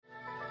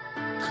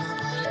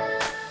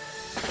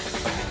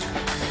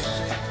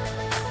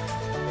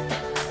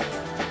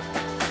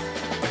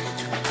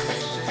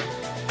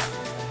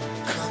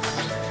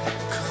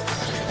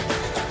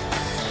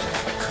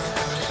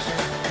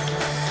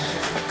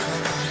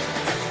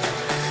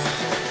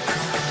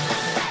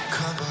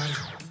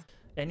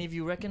And if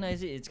you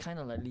recognize it, it's kind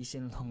of like Lee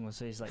Hsien Loong.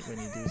 So it's like when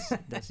he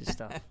does his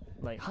stuff.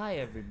 Like, hi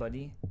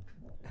everybody,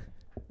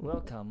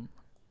 welcome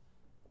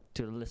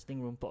to the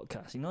Listening Room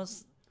podcast. You know, it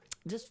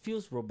just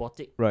feels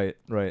robotic. Right.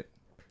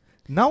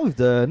 Now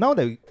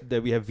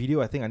that we have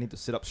video, I think I need to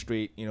sit up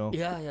straight. You know.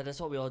 Yeah,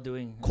 that's what we're all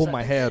doing. Comb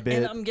my hair a bit.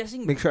 And I'm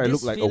guessing make sure I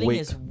look like this feeling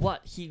awake. is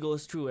what he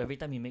goes through every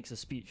time he makes a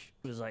speech.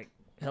 It was like,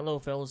 hello,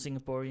 fellow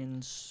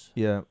Singaporeans.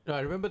 Yeah. No, I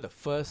remember the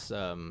first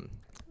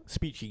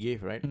speech he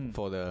gave, right,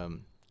 for the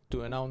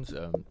to announce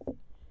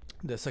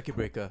the circuit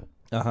breaker.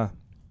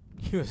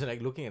 He was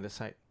like looking at the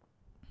side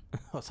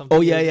or something. Oh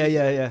yeah.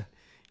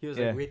 He was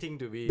Yeah. like waiting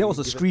to be. That was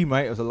a given- stream,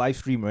 right? It was a live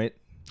stream, right?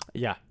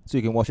 Yeah. So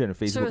you can watch it on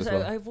Facebook Serious, as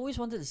well. I've always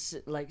wanted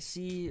to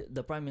see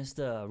the Prime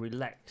Minister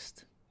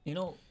relaxed. You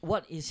know,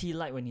 what is he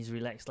like when he's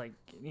relaxed? Like,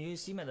 you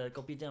see him at the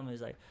kopitiam,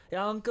 he's like,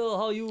 yeah, uncle,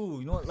 how you?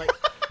 You know, like,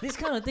 this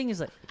kind of thing is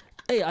like,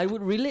 hey, I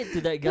would relate to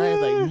that guy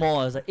like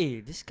more. I was like, hey,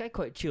 this guy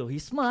quite chill.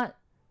 He's smart.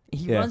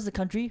 He runs the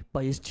country,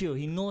 but he's chill.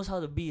 He knows how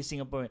to be a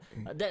Singaporean.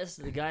 That's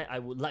the guy I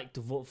would like to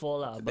vote for,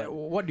 lah. But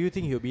What do you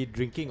think he'll be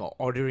drinking or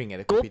ordering at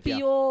the kopitiam?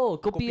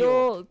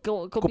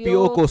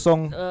 Kopio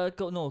kosong.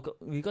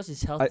 Because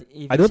it's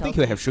healthy. I don't think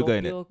he'll have sugar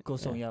in it. Kopio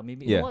kosong, yeah,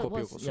 maybe. Yeah.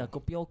 Kopio kosong. Yeah,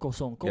 kopio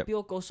kosong. Yep.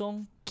 Kopio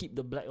kosong, keep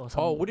the black or something.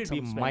 Or would it be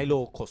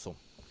Milo kosong?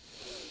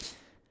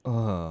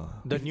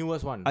 The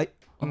newest one.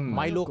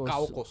 Milo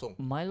cow kosong.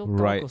 Milo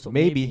Right. kosong.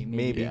 Maybe.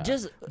 Yeah.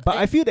 Just, But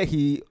I feel that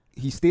he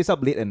stays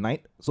up late at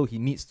night, so he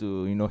needs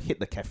to hit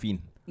the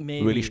caffeine.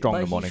 maybe, really strong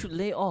in but the morning. he should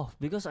lay off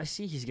because I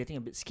see he's getting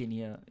a bit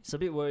skinnier. It's a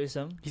bit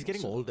worrisome. He's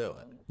getting older.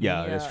 What?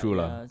 Yeah, that's true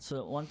lah. Yeah.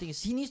 So one thing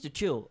is he needs to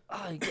chill.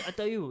 I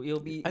tell you, I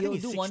think it'll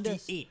he's do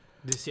wonders. 68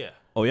 this year.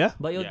 Oh yeah.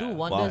 But it'll do I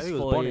wonders think he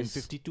was for born in his.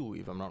 52,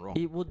 if I'm not wrong.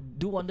 It would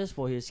do wonders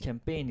for his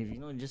campaign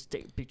if just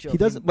take a picture. He of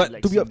does, him but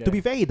to relaxing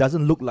be fair, he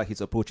doesn't look like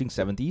he's approaching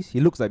 70s. He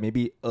looks like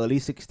maybe early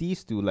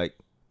 60s to like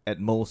at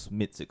most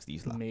mid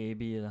 60s lah.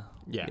 maybe lah.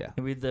 Yeah.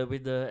 And with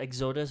the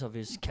exodus of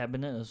his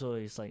cabinet also,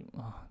 it's like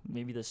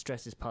maybe the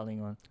stress is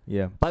piling on.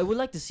 Yeah. But I would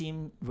like to see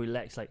him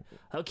relax. Like,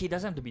 okay, it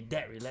doesn't have to be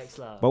that relaxed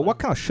lah. But what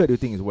kind of shirt do you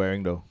think he's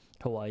wearing though?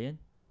 Hawaiian?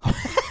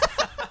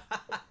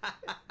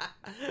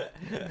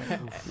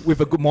 With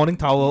a good morning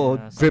towel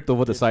Yeah, draped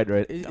over the side,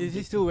 right? Is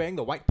he still wearing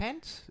the white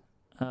pants?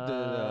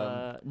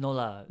 No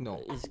lah. No.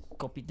 It's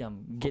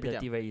kopitiam. Get Kopitiam.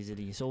 dirty very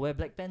easily. So wear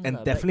black pants. And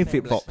lah, definitely black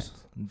flip pants.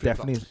 flops.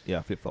 Definitely,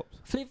 yeah, flip flops.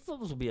 Flip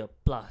flops will be a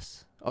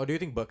plus. Or do you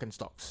think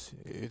Birkenstocks?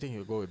 You think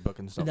he'll go with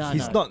Birkenstocks? Nah,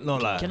 He's not, no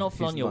lah. Cannot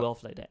flaunt He's your not.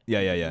 wealth like that.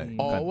 Yeah. Mm.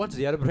 Or Can't. what's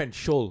the other brand?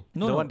 Scholl.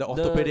 No, the no, one, the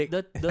orthopedic.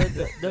 The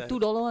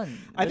 $2 one.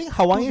 I The think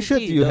Hawaiian shirt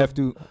 250, you the have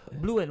to.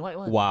 blue and white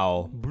one.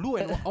 Wow. Blue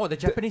and the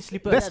Japanese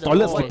slippers. That's the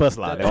toilet boy. slippers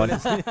lah. That one.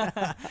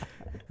 That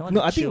one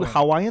No, the I chill think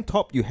one. Hawaiian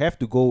top you have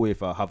to go with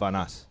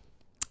Havanas.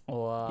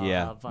 Wow,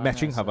 Yeah,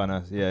 matching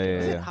Havanas. Yeah,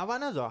 Is it yeah.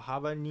 Havanas or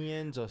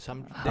Havanians or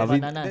some?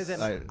 Havananas.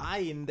 There's an I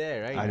in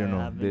there, right? I don't know.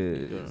 Yeah,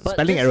 The But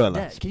spelling just error lah.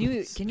 that,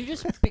 can you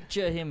just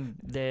picture him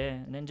there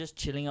and then just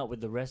chilling out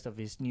with the rest of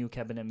his new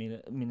cabinet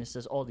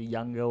ministers, all the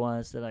younger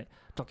ones? They're like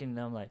talking to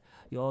them like,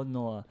 you all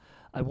know,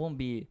 I won't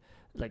be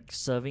like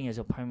serving as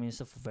your prime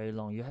minister for very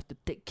long. You have to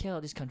take care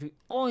of this country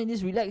all in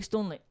this relaxed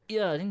tone. Like,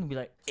 yeah, then be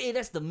like, hey,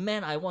 that's the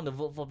man I want to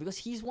vote for because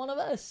he's one of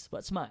us,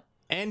 but smart.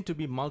 And to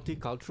be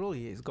multicultural,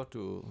 he's got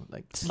to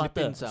like slip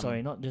Smarter. in some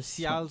Sorry, not just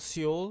Sial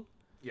Seol,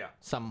 Yeah.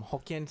 some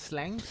Hokkien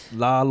slangs.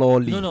 La lo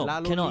li. No,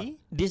 Lalo cannot. Lee?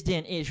 This day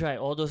and age, right?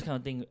 All those kind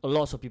of things.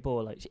 Lots of people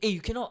were like, hey, you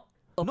cannot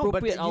but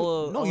appropriate you-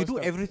 our. no, our you do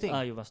stuff." everything.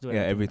 You must do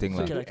Yeah, everything So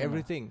lah. Okay you lah, do can lah.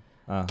 everything.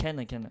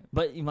 Can.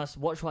 But you must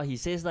watch what he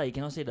says, like. You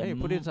cannot say the. Hey,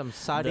 put in some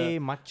sade, the-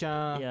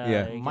 matcha.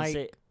 Yeah, you can Mike,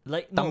 say,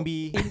 like no,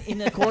 Tambi. in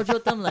a cordial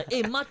term, like,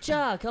 hey,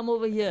 matcha, come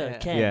over here. Yeah.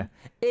 Can. Yeah.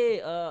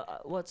 Hey,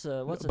 what's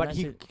a But nice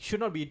he should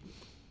not be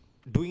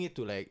doing it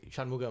to like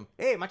Shanmugam.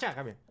 Hey, matcha,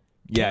 come here.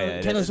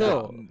 Yeah. Can that's-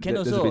 also, that- can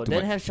that's a also. bit too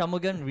Then much. have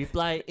Shanmugam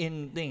reply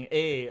in thing.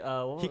 Hey,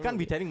 He can't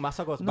be telling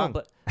Masagos No, bang.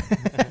 but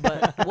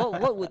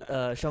what would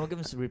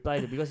Shanmugam's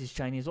reply to, because he's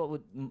Chinese? What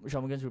would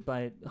Shanmugam's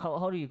reply?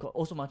 How do you call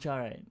also matcha,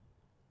 right?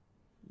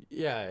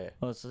 Yeah.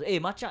 Oh, so,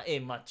 hey matcha,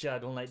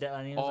 don't like that.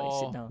 And like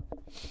sit down.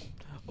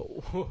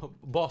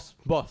 Boss.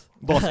 Boss.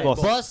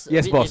 Boss.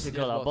 Yes, a bit boss.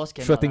 difficult lah. Yes, Boss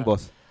cannot. Sure thing, lah.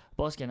 boss.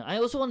 Boss cannot. I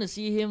also want to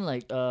see him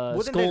like Wouldn't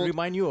that scold.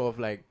 remind you of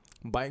like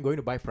going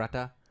to buy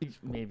prata?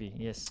 Maybe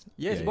yes.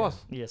 Yes, Yeah, boss.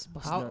 Yes,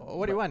 boss. How? no,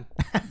 What do you want?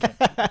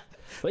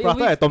 but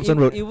Prata at Thomson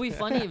Road. It would be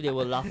funny if they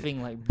were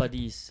laughing like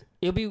buddies.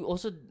 It'll be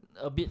also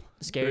a bit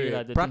scary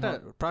like the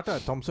thing Prata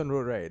at Thompson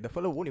Road, right? The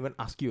fellow won't even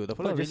ask you. The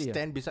fellow Oh, just really?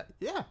 stand beside.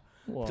 Yeah.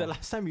 Wow. The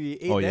last time we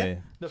ate Oh, there, yeah.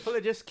 the fellow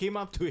just came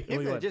up to him you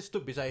and want? just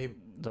stood beside him.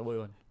 The way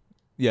one.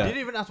 Yeah.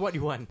 Didn't even ask what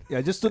you want. Yeah,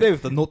 just stood there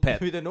with the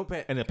notepad With a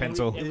notepad. and a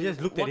pencil. He just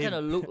looked what at kind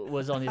him. of look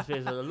was on his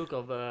face? A look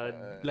of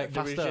Like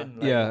faster. derision,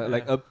 Yeah,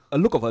 like a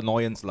look of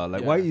annoyance lah.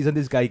 Like, Yeah. why isn't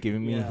this guy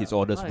giving me yeah. his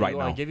orders Why right you-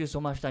 now? I gave you so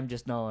much time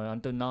just now.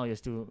 Until now, you're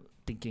still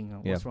thinking.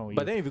 What's wrong with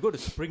But you? then if you go to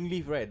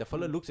Springleaf, right, the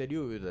fellow looks at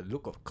you with a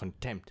look of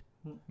contempt.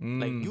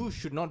 Like, you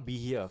should not be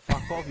here.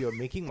 Fuck off, you're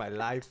making my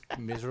life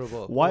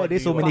miserable. Why are What there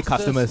do so you many want?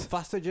 customers?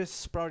 Faster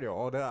just sprout your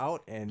order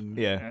out and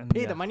Yeah.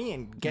 pay Yeah. the money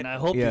and And I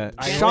hope Yeah, you,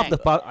 I shove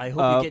hope- the I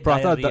hope you get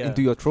prata diarrhea.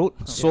 into your throat,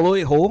 swallow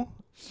it whole,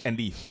 and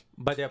leave.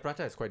 But their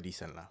prata is quite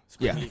decent lah.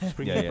 Yeah.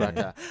 Springy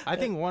prata. I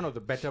think one of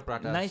the better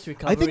pratas. Nice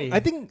recovery. I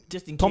think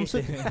just in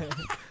Thompson. case.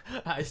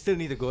 I still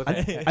need to go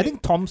there. I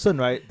think Thompson,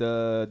 right?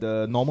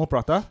 The normal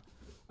prata.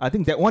 I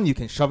think that one you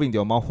can shove it in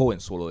your mouth hole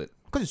and swallow it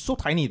because it's so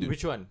tiny, dude.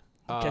 Which one?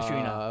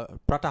 Casuarina.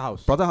 Prata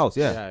House. Prata House,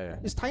 yeah. Yeah.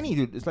 It's tiny,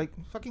 dude. It's like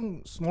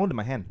fucking smaller than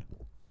my hand.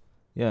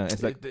 Yeah,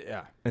 it's like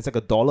yeah. it's like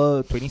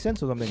 $1.20 or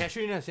something.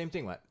 Casuarina, same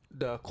thing, what?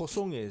 The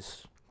kosong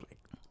is like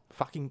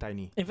fucking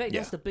tiny. In fact,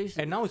 that's the place.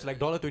 And now it's like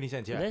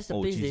 $1.20, yeah. That's the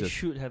Oh, place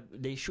Jesus.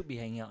 they should be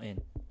hanging out in.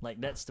 Like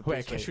that's the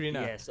Where, place.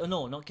 Casuarina? Yes. Oh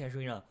no, not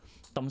Casuarina.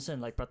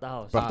 Thompson, like Prata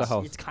House. Prata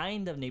House. It's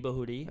kind of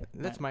neighborhoody.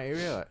 That's my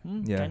area.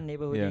 Yeah, Kind of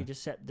neighborhoody. yeah. You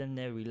just sat them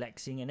there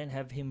relaxing, and then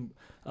have him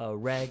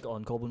rag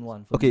on Kobun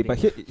One. Okay, but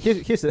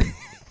here's the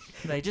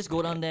like just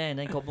go down there and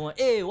then Kobun One.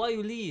 Hey, why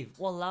you leave?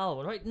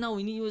 Walao! Right now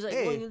we need you. It's like,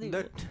 why you leave?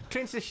 The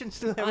train station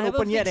still I haven't haven't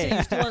opened yet. fixed it,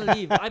 you still want to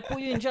leave. I put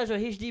you in charge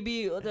of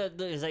HDB.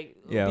 It's like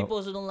Yeah. people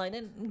also don't like.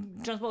 Then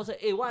transport say,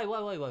 hey, why?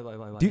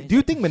 do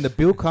you think when the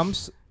bill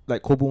comes,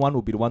 like Kobun One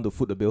will be the one to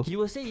foot the bill? He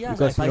will say yes.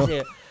 Because, Like, you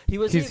know, paiseh. He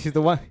will say He's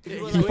the one. He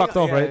was He like- fucked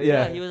off, yeah, right? yeah.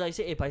 Yeah. He was like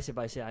say, hey,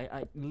 paiseh.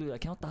 I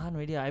cannot tahan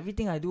already.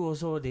 Everything I do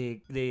also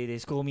they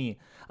scold me.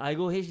 I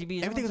go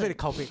HDB. Everything is someone's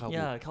like cow.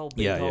 yeah, cow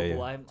Yeah, yeah,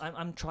 yeah.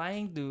 I'm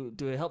trying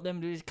to help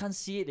them do this. Can't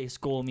see it. They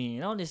scold me.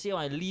 Now they say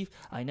I leave.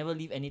 I never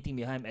leave anything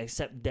behind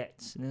except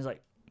debts. And it's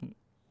like,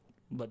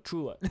 but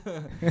true what?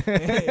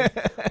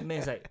 And then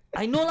it's like,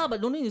 I know lah,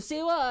 but don't need to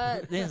say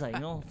what. Then it's like,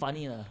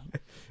 funny lah.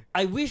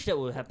 I wish that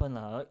would happen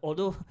lah.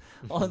 Although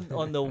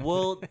on the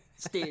world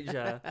stage,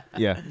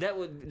 Yeah. that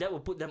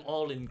would put them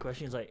all in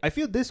question. It's like I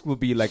feel this would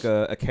be like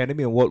a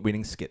Academy Award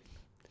winning skit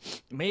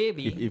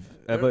maybe, if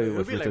ever it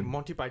was be like written.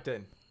 Monty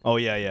Python. Oh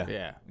yeah,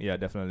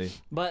 definitely.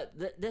 but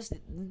that's the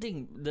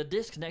thing. The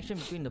disconnection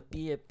between the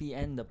PAP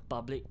and the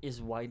public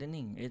is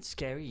widening. It's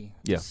scary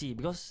Yeah. to see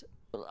because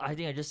I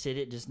think I just said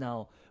it just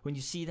now. When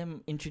you see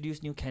them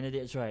introduce new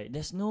candidates, right?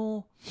 There's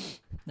no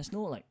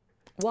like.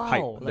 Wow,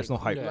 Hype. like, There's no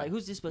hype. Like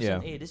who's this person?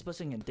 Yeah. Hey, this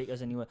person can take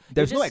us anywhere.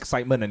 There's They no just-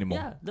 excitement anymore.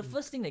 Yeah, the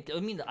first thing that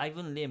the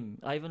Ivan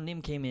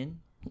Lim came in,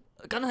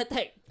 gonna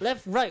attack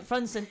left, right,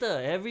 front, center.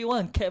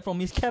 Everyone from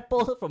his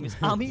capo, from his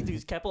army to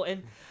his capo,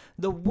 and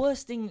the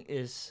worst thing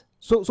is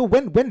So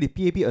when did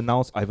PAP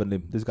announce Ivan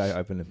Lim? This guy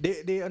Ivan Lim.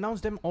 They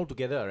announced them all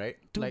together, right?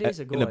 2 like, days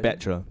ago. In a I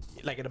batch, think.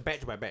 like in a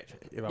batch by batch,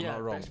 if I'm Yeah,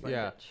 not wrong. batch by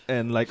Yeah. batch.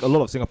 and like a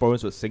lot of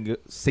Singaporeans were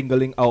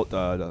singling out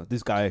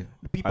this guy.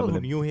 People Ivan who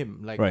Lim. knew him,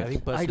 like Right. I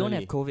think personally. I don't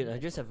have COVID. I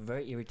just have a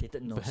very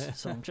irritated nose,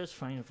 so I'm just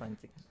trying to find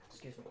things.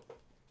 Excuse me.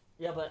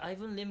 Yeah, but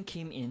Ivan Lim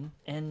came in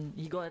and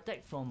he got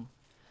attacked from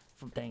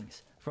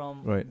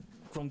Right.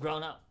 from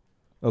ground up.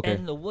 Okay.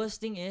 And the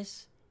worst thing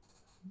is,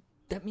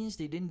 that means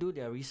they didn't do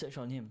their research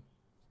on him.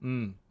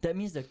 Mm. That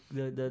means the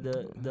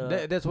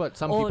That's what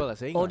some or, people are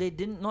saying. or lah. they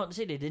didn't not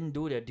say they didn't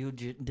do their due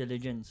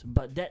diligence,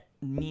 but that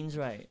means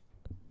right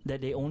that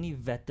they only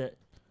vetted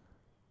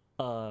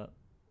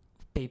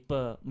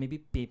paper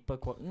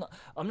no,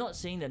 I'm not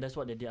saying that that's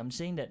what they did. I'm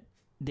saying that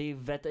they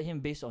vetted him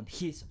based on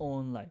his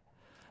own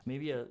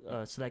maybe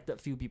a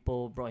selected few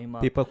people brought him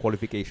up. Paper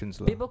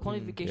qualifications. lah. Paper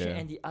qualification, yeah.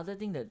 and the other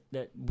thing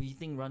that we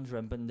think runs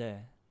rampant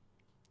there,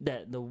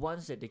 that the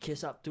ones that they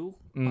kiss up to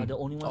are the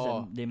only ones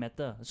that they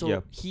matter. So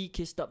Yeah. he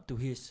kissed up to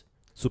his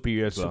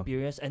Superiors. lah.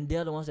 superiors, and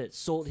they're the ones that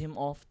sold him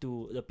off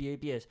to the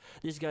PAPS.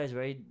 This guy is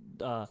very,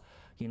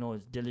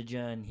 is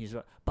diligent.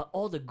 But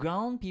all the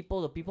ground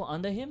people, the people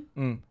under him,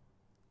 Mm.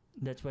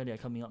 that's where they're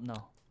coming up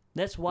now.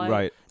 That's why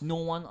Right. no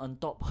one on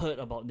top heard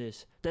about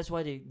this. That's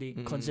why they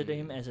consider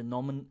him as a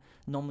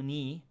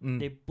nominee. Mm.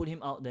 They put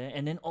him out there,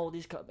 and then all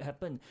this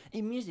happened.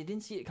 It means they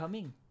didn't see it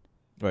coming.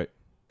 Right.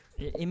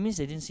 It means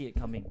they didn't see it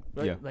coming.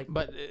 Right? Yeah. Like,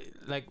 But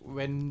like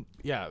when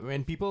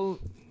people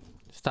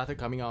started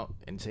coming out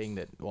and saying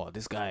that, wow,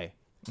 this guy,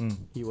 Mm.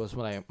 he was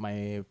like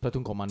my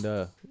platoon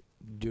commander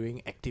during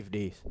active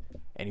days,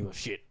 and he was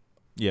shit.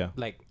 Yeah.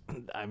 Like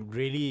I'm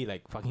really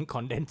like fucking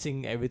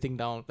condensing everything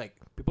down. Like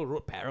people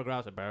wrote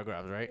paragraphs and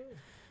paragraphs, right?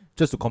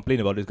 Just to complain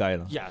about this guy.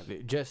 lah. Yeah,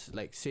 they just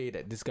like say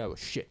that this guy was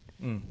shit.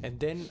 Mm. And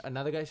then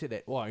another guy said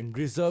that, wow, in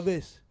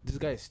reservists, this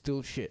guy is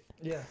still shit.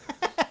 yeah.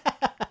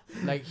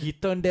 Like he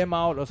turned them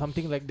out or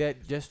something like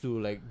that just to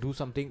like do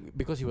something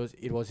because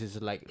it was his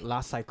like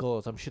last cycle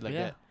or some shit like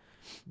Yeah. that.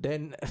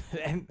 Then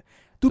and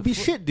To be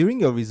shit during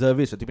your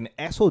reservist, or to be an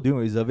asshole during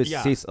your reservist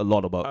Yeah. says a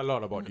lot about. a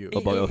lot about you.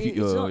 About It's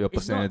your not- it's not-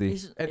 personality.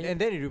 And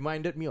then it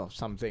reminded me of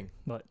something.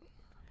 But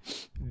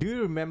Do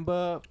you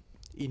remember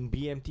in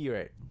BMT,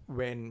 right,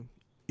 when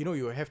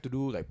you have to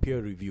do like peer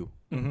review?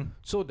 Mm-hmm.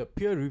 So the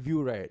peer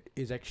review, right,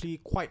 is actually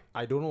quite,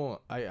 I don't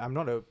know, I'm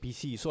not a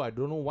PC, so I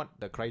don't know what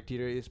the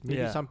criteria is.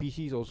 Maybe Yeah. some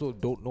PCs also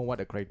don't know what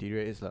the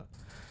criteria is.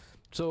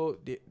 So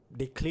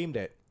they claim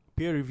that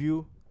peer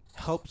review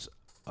helps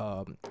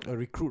a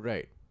recruit,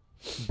 right,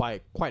 by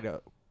quite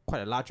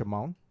a large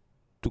amount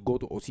to go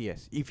to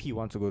OCS, if he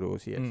wants to go to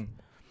OCS. Mm.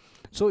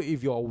 So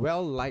if you're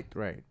well liked,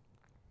 right,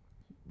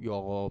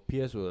 your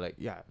peers will like,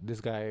 yeah, this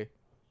guy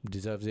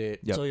deserves it.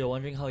 Yep. So you're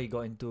wondering how he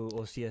got into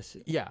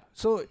OCS? Yeah.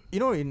 So,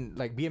 in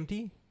like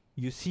BMT,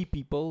 you see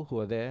people who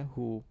are there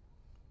who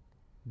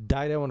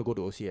die want to go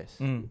to OCS.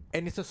 Mm.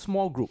 And it's a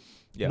small group.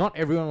 Yeah. Not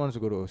everyone wants to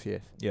go to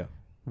OCS. Yeah.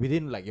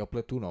 Within like your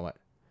platoon or what.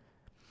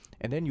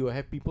 And then you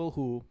have people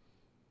who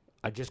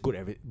are just good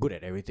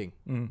at everything.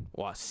 Mm.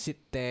 Wow,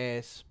 sit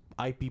test,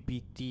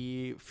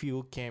 IPPT,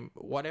 field camp,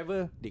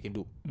 whatever they can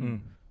do.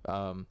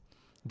 Mm.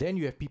 Then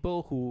you have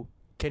people who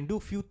can do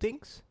few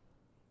things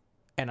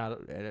and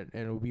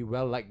will be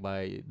well liked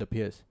by the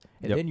peers.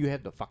 And Yep. then you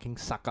have the fucking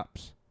suck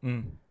ups.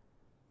 Mm.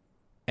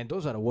 And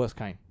those are the worst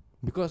kind.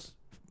 Because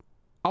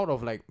out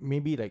of like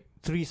maybe like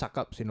 3 suck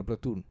ups in a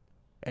platoon,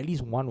 at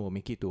least one will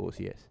make it to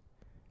OCS.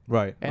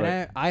 Right. And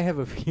right. I have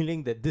a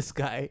feeling that this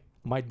guy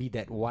might be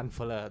that one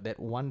fella, that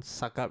one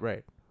suck up,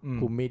 right? Mm.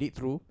 Who made it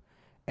through.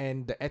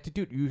 And the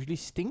attitude usually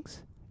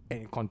stinks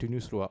and it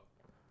continues throughout.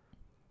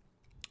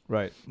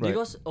 Right. Right.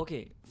 Because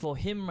okay, for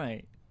him,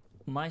 right,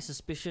 my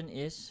suspicion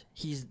is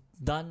he's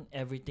done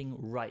everything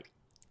right,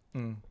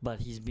 Mm. but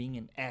he's being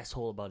an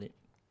asshole about it.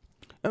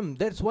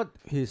 That's what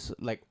his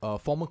like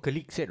former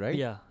colleague said, right?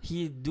 Yeah,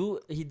 he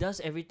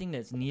does everything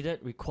that's needed,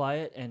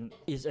 required, and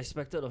is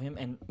expected of him,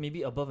 and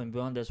maybe above and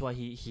beyond. That's why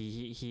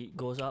he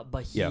goes up,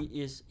 but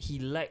he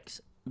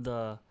lacks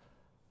the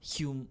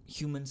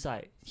human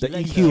side. He The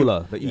lacks EQ lah.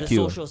 The the EQ.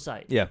 social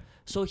side. Yeah.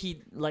 So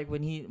he like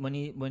when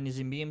he's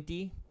in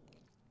BMT,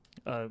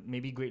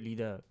 maybe great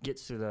leader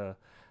gets the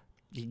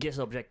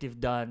objective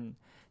done.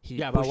 He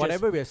Yeah, but pushes-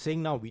 whatever we are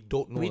saying now, we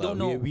don't know. We don't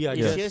know. We are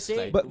It's just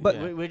hearsay. like, But-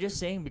 yeah. we're just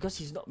saying because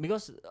he's not,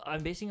 because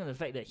I'm basing on the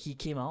fact that he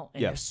came out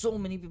and Yeah. there's so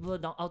many people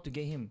out to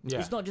get him. Yeah.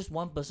 It's not just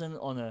one person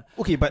on a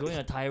Okay, but going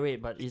a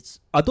tirade, but it's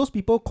are those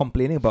people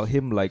complaining about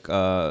him like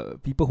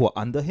people who are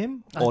under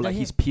him or Under like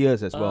his him?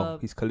 peers as well,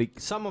 his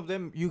colleagues? Some of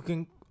them you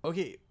can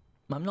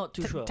I'm not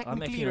too sure. I'm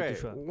Technically, actually not right?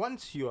 too sure.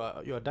 Once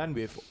you're done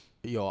with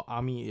your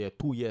army,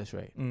 2 years,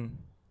 right? Mm.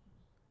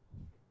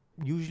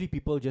 Usually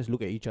people just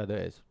look at each other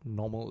as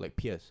normal like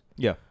peers.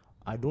 Yeah.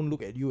 I don't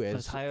look at you as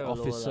As higher or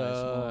lower,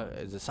 officer, like,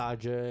 as a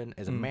sergeant,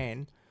 as a Mm.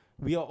 man.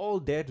 We are all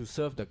there to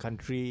serve the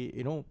country,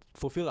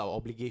 fulfill our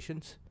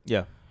obligations,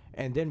 Yeah.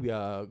 and then we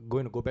are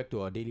going to go back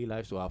to our daily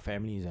lives, to our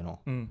families and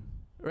all. Mm.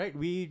 Right?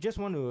 We just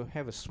want to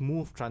have a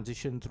smooth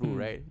transition through, Mm.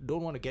 right?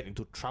 Don't want to get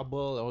into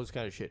trouble, all this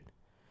kind of shit.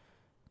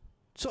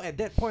 So at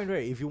that point,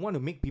 right, if you want to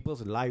make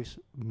people's lives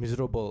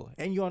miserable,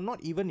 and you are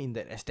not even in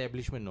that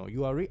establishment, no,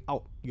 you are already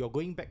out. You are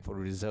going back for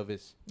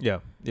reservists,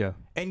 Yeah. Yeah.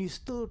 and you're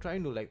still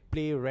trying to like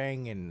play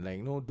rank and like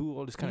do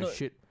all this kind No, of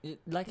shit.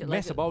 Like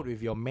Mess about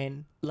with your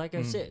men. like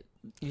I Mm. said,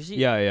 you see.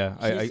 Yeah. Yeah.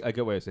 he's- I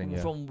get what you're saying.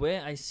 Yeah. From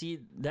where I see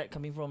that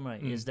coming from,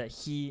 right, Mm. is that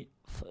he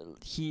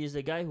is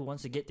the guy who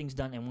wants to get things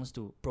done and wants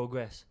to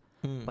progress,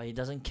 but he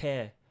doesn't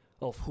care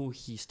of who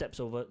he steps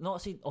over.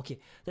 Not saying okay,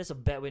 that's a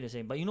bad way to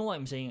say it, but you know what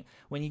I'm saying.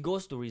 When he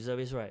goes to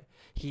reservists, right,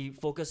 he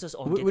focuses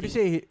on Would you getting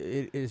say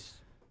it is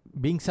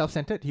being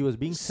self-centered? He was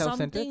being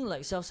self-centered something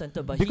like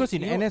self-centered, but because he,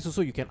 in you know, NS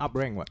also you can up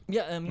rank, what?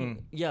 yeah, I mean,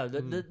 Mm. yeah.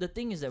 The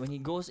thing is that when he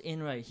goes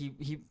in, right, he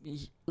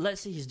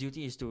let's say his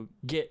duty is to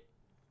get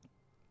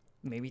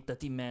maybe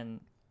 30 men,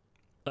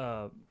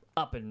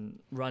 up and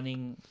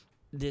running,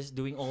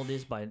 doing all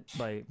this by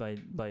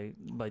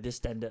this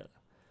standard.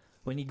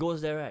 When he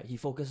goes there, right, he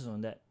focuses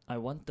on that. I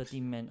want 30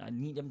 men. I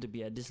need them to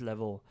be at this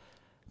level.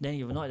 Then if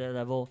you're not at that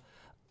level,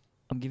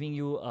 I'm giving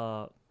you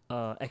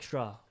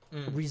extra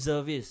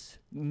reservists.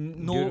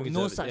 No During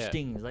reserve- such yeah.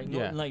 things. Like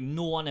Yeah.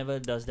 no one ever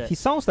does that. He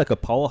sounds like a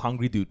power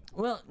hungry dude.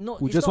 Well, no,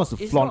 who it's just not- wants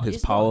to it's flaunt not- his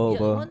it's not- power yeah,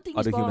 over one thing is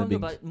other power human hunger,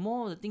 beings. But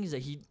more of the thing is that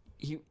he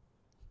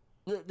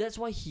that's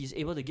why he's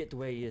able to get to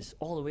where he is,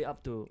 all the way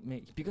up to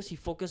because he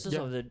focuses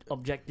Yeah. on the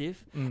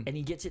objective Mm. and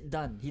he gets it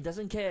done. He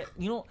doesn't care.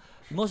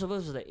 Most of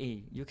us are like,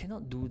 hey, you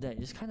cannot do that.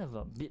 It's kind of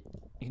a bit,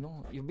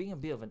 you're being a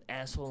bit of an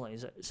asshole. Like,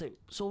 it's like,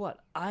 so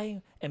what?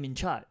 I am in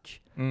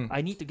charge. Mm.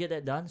 I need to get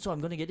that done, so I'm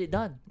gonna get it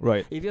done.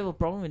 Right. If you have a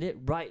problem with it,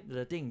 write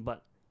the thing.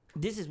 But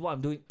this is what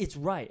I'm doing. It's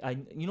right.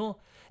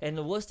 And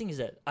the worst thing is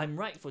that I'm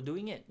right for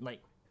doing it.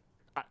 Like,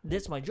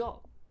 that's my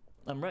job.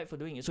 I'm right for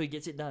doing it. So he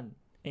gets it done,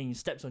 and he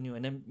steps on you,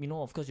 and then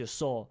of course you're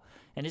sore.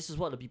 And this is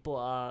what the people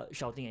are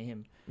shouting at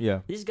him.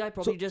 Yeah. This guy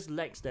probably just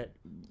lacks that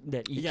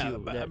EQ.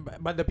 Yeah,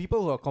 but the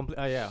people who are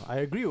I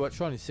agree with what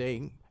Sean is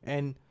saying,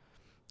 and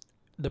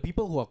the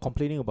people who are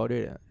complaining about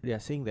it, they are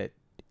saying that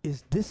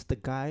is this the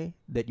guy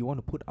that you want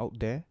to put out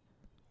there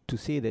to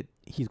say that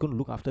he's going to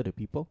look after the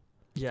people?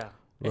 yeah.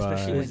 Right.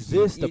 Especially when Is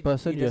this the he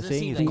person you're doesn't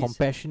saying seem is like he's-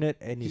 compassionate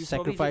and he's he's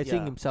probably sacrificing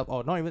yeah. himself,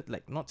 or not even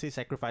not say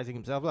sacrificing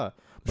himself lah?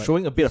 But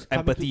Showing a bit he's of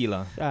coming to- empathy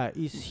lah.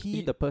 Is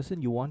he the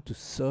person you want to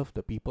serve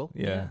the people?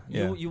 Yeah.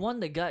 Yeah. You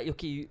want the guy.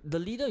 Okay, the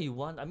leader you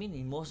want. I mean,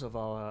 in most of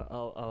our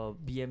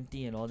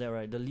BMT and all that,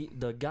 right?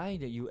 The guy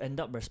that you end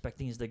up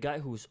respecting is the guy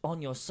who's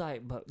on your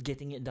side but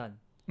getting it done.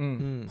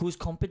 Mm. Who's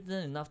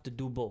competent enough to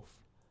do both.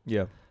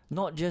 Yeah.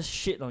 Not just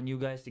shit on you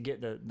guys to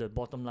get the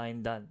bottom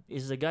line done.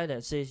 It's the guy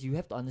that says you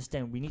have to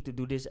understand we need to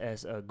do this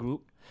as a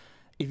group.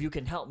 If you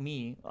can help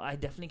me, I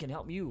definitely can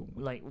help you.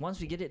 Like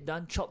once we get it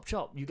done, chop,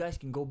 you guys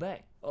can go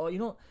back. Or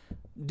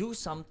do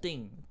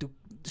something to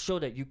show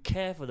that you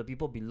care for the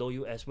people below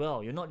you as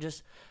well. You're not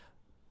just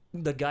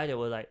the guy that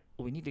will like,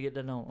 we need to get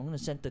that now. I'm gonna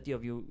send 30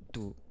 of you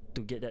to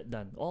to get that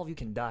done. All of you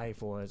can die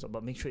for us,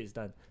 but make sure it's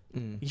done.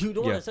 Mm. You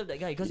don't want Yeah. to serve that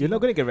guy because You're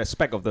not going to get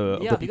respect of the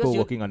yeah, people because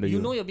working under you.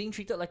 you know you're being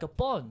treated like a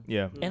pawn.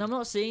 Yeah. And I'm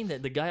not saying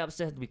that the guy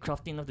upstairs has to be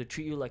crafty enough to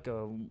treat you like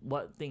a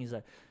what thing is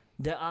that.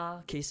 There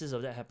are cases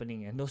of that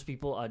happening, and those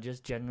people are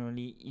just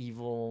generally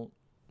evil,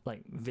 like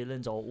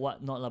villains or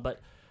whatnot lah.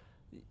 But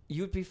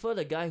you'd prefer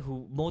the guy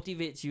who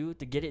motivates you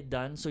to get it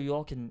done, so you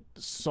all can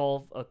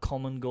solve a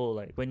common goal.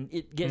 Like when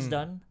it gets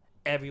done,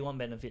 everyone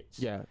benefits.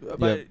 Yeah,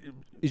 but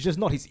It's just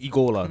not his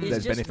ego lah It's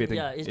that's just, benefiting.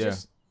 Yeah, it's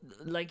just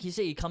like he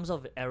said, he comes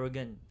off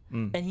arrogant,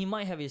 Mm. and he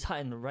might have his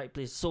heart in the right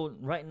place. So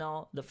right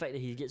now, the fact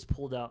that he gets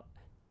pulled out,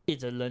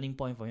 it's a learning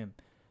point for him,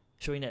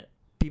 showing that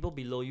people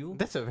below you.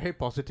 that's a very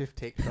positive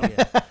take. Oh,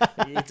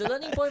 yeah. It's a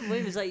learning point for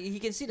him. It's like he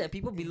can see that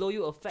people below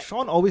you affect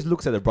Sean always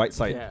looks at the bright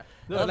side. Yeah,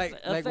 no,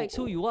 affects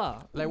who you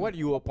are. like what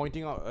you were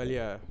pointing out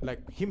earlier,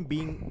 like him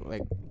being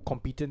like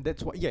competent.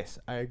 That's what. Yes,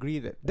 I agree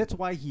that's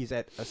why he's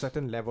at a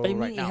certain level I mean,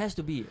 right it now. has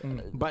to be.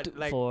 But to-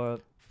 like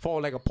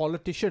for like a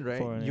politician, right?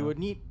 For, you yeah. would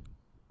need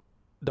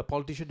the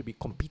politician to be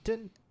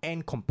competent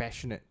and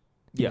compassionate,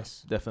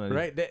 yes, Definitely.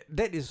 right?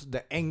 That is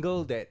the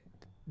angle that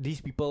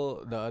these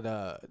people,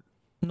 the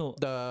no,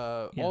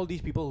 Yeah. all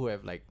these people who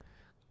have like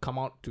come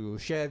out to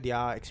share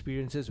their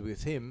experiences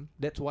with him.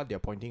 That's what they're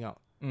pointing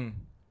out. Mm.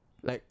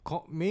 Like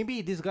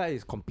maybe this guy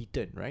is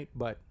competent, right?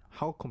 But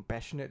how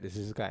compassionate is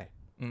this guy?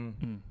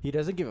 Mm. He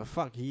doesn't give a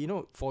fuck. He,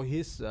 for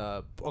his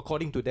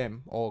according to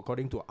them or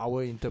according to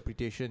our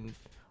interpretation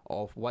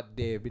of what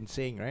they've been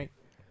saying, right?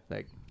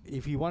 Like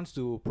if he wants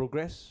to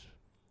progress,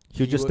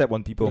 He'll just would- step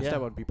on people. he'll Yeah.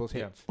 step on people's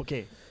Yeah. heads.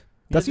 okay.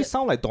 Does he Because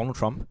sound like Donald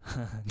Trump?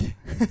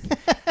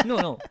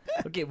 no.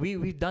 Okay,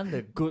 we've done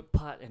the good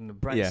part and the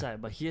bright Yeah.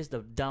 side, but here's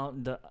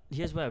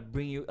here's where I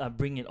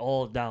bring it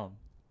all down.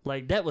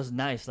 Like that was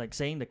nice. Like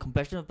saying the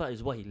compassionate part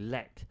is what he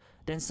lacked.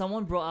 Then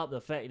someone brought up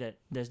the fact that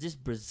there's this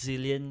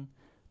Brazilian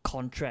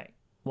contract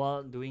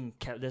while doing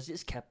there's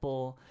this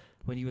Keppel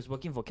when he was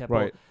working for Keppel.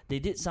 Right.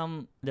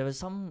 There was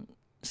some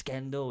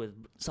scandal with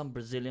some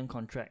Brazilian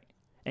contract,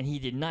 and he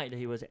denied that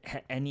he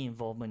had any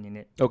involvement in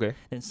it. Okay.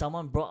 Then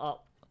someone brought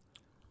up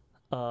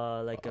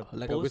like a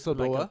like a like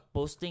whistleblower? a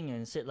posting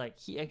and said like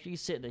he actually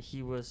said that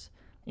he was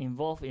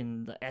involved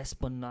in the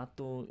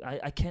Espanato.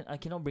 I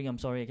cannot bring. I'm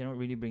sorry, I cannot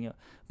really bring up.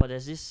 But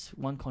there's this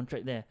one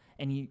contract there,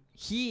 and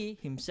he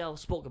himself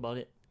spoke about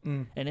it.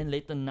 Mm. And then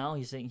later now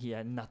he's saying he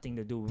had nothing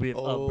to do with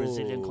a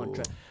Brazilian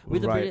contract. Oh.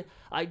 With a Right. Brazilian,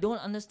 I don't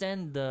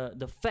understand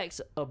the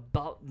facts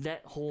about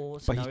that whole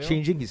But scenario. he's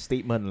changing his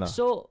statement lah.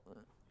 So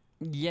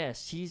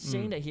yes, he's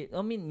saying Mm.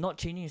 that not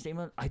changing his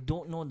statement. I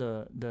don't know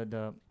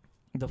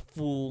the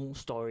full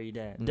story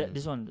there. Mm.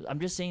 This one, I'm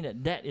just saying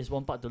that is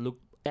one part to look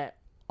at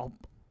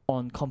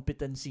on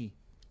competency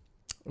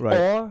Right.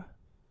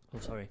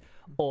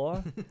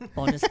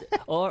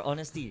 or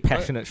honesty.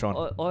 Passionate Sean.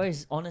 Or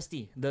is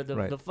honesty.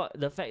 Right.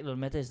 The fact of the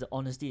matter is the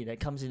honesty that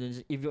comes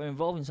in. If you're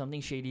involved in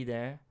something shady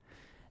there,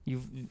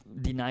 you've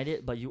denied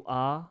it, but you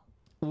are.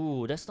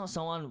 Ooh, that's not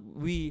someone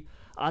we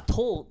are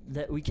told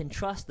that we can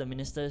trust the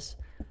ministers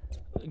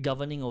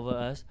governing over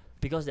us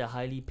because they're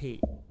highly paid.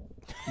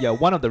 Yeah,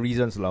 one of the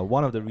reasons lah.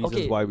 One of the reasons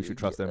Okay, why we should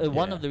trust them.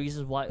 One Yeah. of the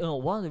reasons why,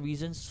 one of the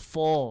reasons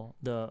for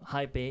the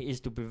high pay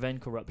is to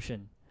prevent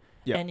corruption.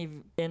 Yeah.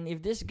 And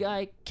if this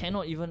guy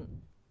cannot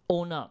even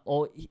own up,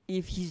 or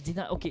if he's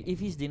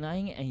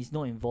denying it and he's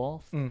not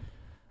involved, Mm.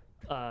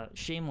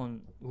 shame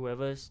on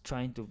whoever's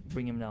trying to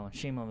bring him down.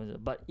 Shame on him.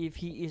 But if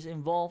he is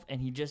involved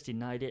and he just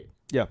denied it,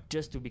 Yeah.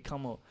 just to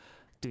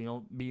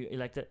be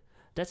elected,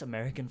 that's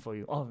American for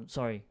you. Oh,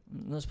 sorry,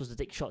 I'm not supposed to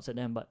take shots at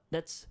them, but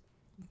that's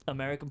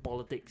American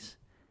politics,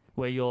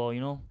 where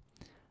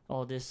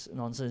all this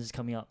nonsense is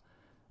coming up,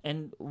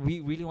 and we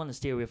really want to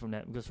stay away from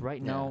that because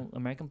right now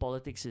American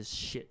politics is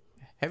shit.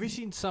 Have you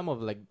seen some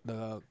of like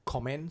the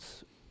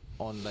comments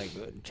on like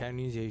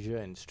Chinese Asia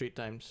and Straits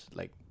Times,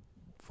 like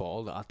for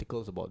all the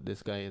articles about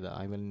this guy, the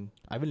Ivan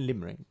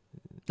Lim, right?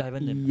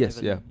 Ivan Lim, Yes,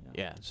 Ivan yeah. Lim,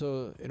 Yeah.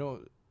 So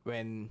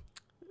when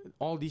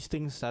all these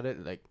things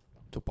started like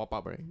to pop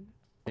up, right?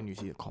 And you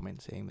see a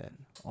comment saying that,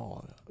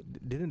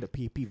 didn't the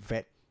PAP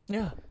vet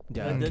Yeah.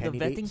 their The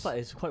candidates? vetting part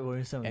is quite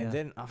worrisome. And yeah.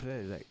 then after that,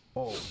 it's like,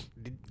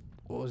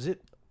 was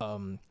it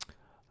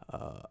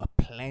a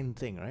planned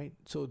thing, right?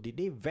 So did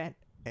they vet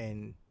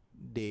and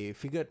they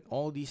figured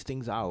all these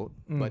things out,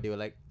 but they were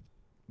like,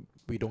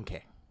 we don't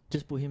care.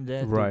 just put him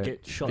there Right. to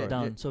get shot Yeah,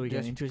 down, yeah, so we can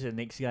just- introduce the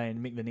next guy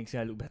and make the next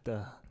guy look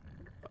better.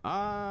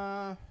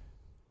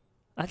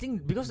 I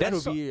think because That I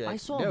would saw, be I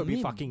saw that a would be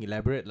meme. fucking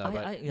elaborate, lah.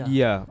 But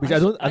Yeah, which I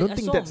don't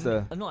think saw that's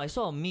a no, I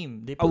saw a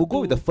meme. They I would put go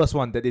with the two- first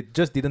one that they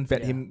just didn't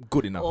vet Yeah. him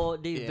good enough. or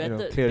they Yeah.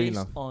 vetted clearly based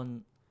enough.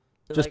 on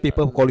Just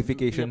paper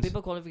qualifications. Yeah,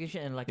 paper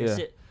qualification, and like I Yeah.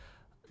 said,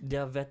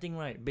 they're vetting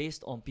right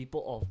based on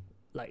people of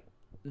like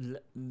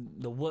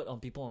the word on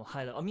people on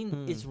high level. I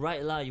mean, it's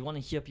right lah. You want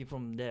to hear people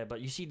from there,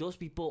 but you see those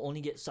people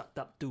only get sucked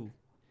up too.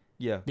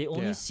 Yeah. They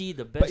only Yeah. see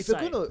the But best if you're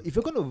side.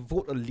 gonna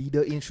vote a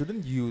leader in,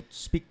 shouldn't you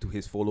speak to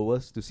his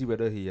followers to see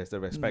whether he has the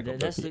respect of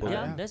the That's people?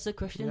 yeah, Yeah. that's the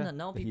question Yeah. that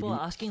now That he people are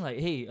lead. asking. Like,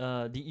 hey,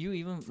 did you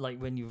even like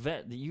when you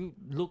vet? Did you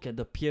look at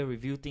the peer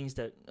review things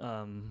that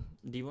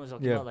Devon was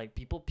talking Yeah. about? Like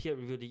people peer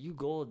review. Did you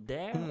go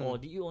there, or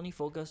did you only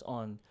focus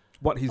on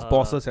What his Uh,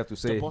 bosses have to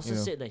say. the bosses you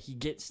know. said that he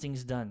gets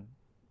things done?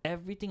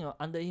 Everything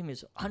under him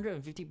is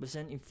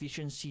 150%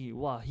 efficiency.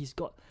 Wow, he's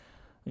got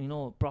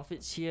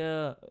profits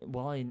here.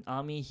 While in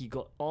army, he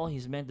got all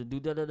his men to do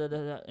da da da da,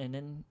 da and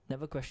then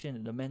never questioned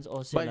it. The men's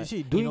all said But you like, see,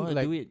 he doing know how to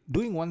like do it.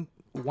 doing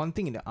one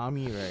thing in the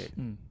army, right,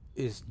 Mm.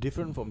 is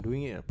different from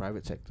doing it in the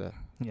private sector.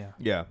 Yeah.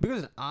 Yeah. Because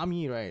in the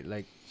army, right,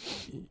 like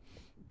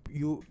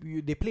you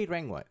they play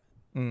rank what?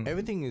 Mm.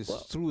 Everything is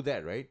through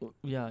that, right?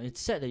 Yeah,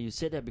 it's sad that you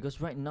said that because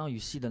right now you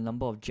see the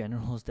number of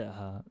generals that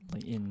are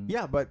like in.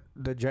 Yeah, but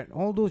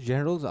all those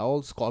generals are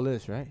all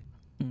scholars, right?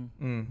 Mm.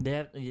 Mm. They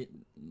have.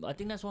 I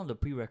think that's one of the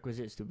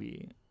prerequisites to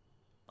be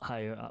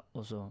higher up.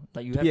 Also,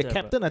 like you To have be a to have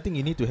captain, I think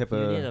you need to have you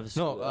need to a. have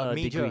No,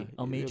 major. degree.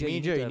 A major,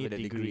 Major, you need to have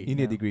a degree. You need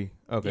a yeah. degree.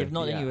 Okay. If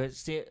not, then Yeah. you would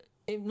stay.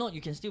 If not,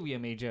 you can still be a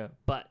major,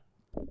 but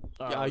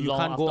Yeah, you long,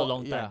 can't after go- a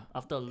long time. yeah.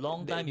 After a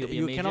long time, Th- you'll be a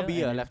you major. cannot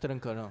be a and then-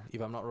 lieutenant colonel,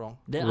 if I'm not wrong.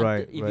 Then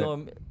Right, if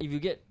right. if you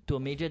get to a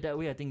major that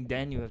way, I think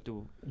then you have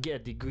to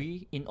get a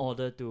degree in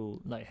order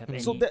to like have any.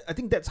 So I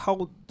think that's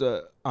how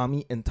the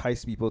army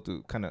entice people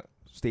to kind of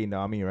stay in the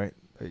army, right?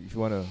 Like if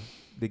you wanna,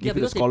 they give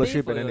you the because they pay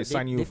scholarship for and then your- they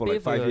sign you they for pay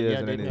like 5 your- years, Yeah,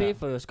 and they then pay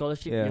for your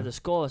scholarship. You Yeah. have to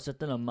score a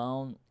certain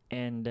amount,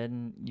 and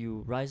then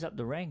you rise up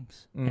the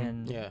ranks. Mm.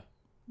 And Yeah.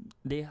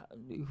 they,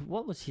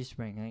 what was his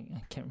rank?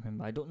 I can't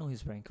remember. I don't know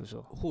his rank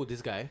also. Who,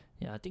 this guy?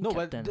 Yeah, I think No,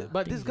 captain. I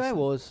but think this he's guy a-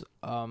 was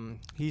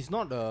he's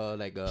not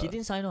like a he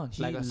didn't sign on.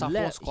 He like a Sappho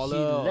left. scholar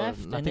He or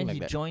left, and nothing then like he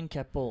that. joined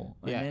Keppel,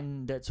 Yeah. and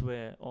then that's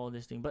where all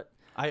this thing. But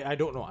I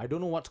don't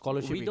know what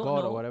scholarship We he don't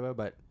got know. or whatever,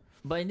 but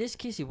in this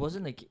case, it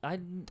wasn't like I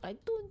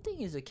don't think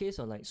it's a case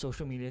of like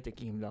social media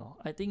taking him down.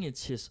 I think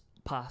it's his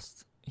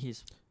past.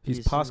 His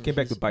past came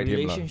back to bite him lah,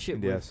 relationship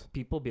in the with ass.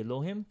 people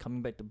below him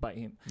coming back to bite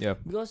him. yeah.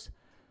 Because,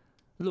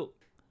 look,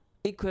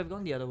 it could have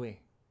gone the other way.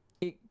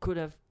 It could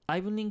have.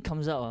 Ivan Ling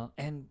comes out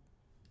and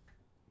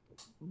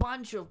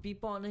bunch of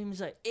people on him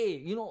is like, hey,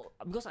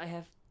 because I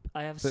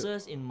have So-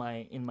 sirs in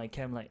my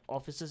camp, like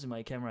officers in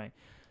my camp, right?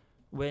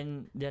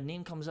 When their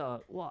name comes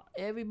out, wow,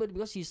 everybody,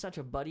 because he's such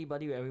a buddy with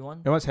everyone.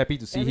 Everyone's happy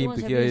to see him, Everyone's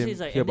to happy hear see him, it's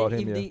like, hear and then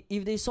about him.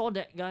 if they saw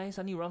that guy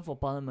suddenly run for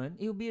parliament,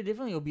 it'll be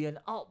it'll be an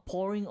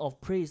outpouring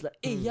of praise. Like,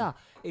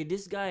 hey,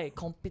 this guy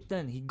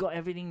competent, he got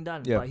everything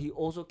done, Yeah. but he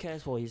also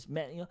cares for his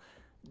men.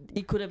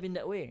 It could have been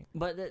that way,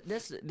 but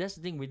that's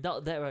the thing.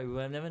 Without that, right, we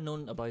would have never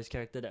known about his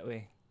character that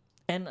way.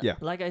 And Yeah.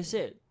 like I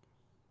said,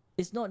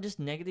 it's not just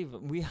negative.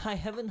 I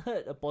haven't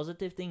heard a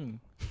positive thing.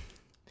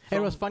 and it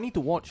was from- funny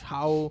to watch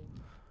how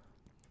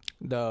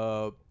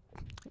the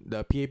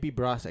PAP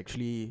brass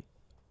actually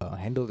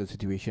handled the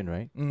situation,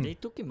 right? Mm. They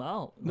took him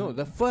out. No,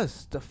 the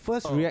first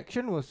Oh.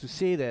 reaction was to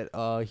say that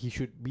he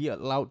should be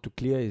allowed to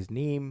clear his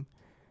name.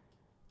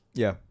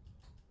 Yeah.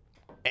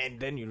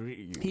 And then you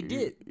He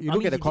did. You I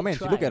look mean, at the he did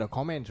comments. You look try. at the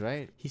comments,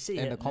 right? he said,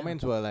 And yeah, the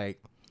comments were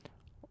like,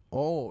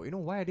 "Oh,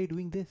 why are they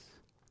doing this?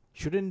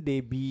 Shouldn't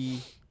they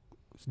be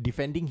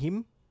defending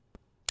him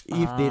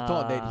if they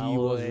thought that he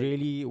was wait.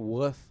 really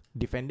worth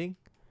defending?"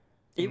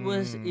 It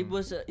was.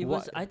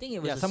 What? I think it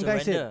was. Yeah, a some guy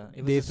surrender. said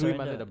it was they a threw him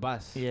surrender. under the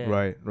bus. Yeah.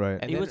 Right. Right.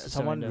 And It then was a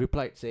someone surrender.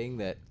 replied saying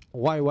that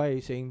why are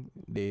you saying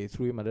they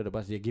threw him under the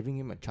bus? They're giving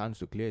him a chance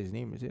to clear his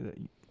name. Is it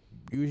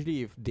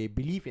usually if they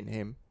believe in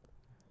him,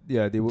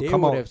 Yeah, they would They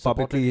come would out have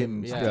supported publicly him,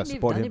 and yeah. I think they've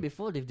support done it him.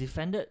 before. They've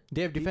defended.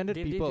 they have defended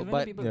they've people, defended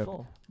but people Yeah.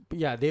 before.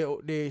 yeah,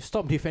 they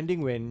stop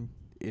defending when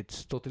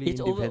it's totally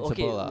It's over. indefensible.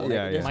 Okay, lah. like,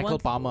 Yeah, Like there's Michael one-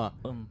 Palmer,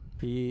 Um,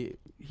 he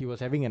was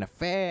having an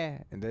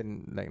affair and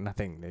then like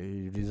nothing.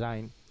 They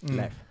resigned, Mm.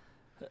 left.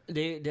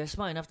 they're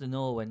smart enough to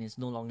know when it's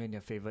no longer in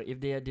their favor. If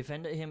they had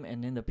defended him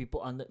and then the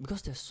people under,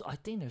 because I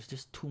think there's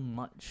just too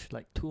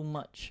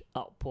much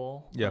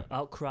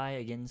outcry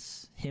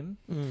against him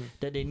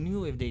that they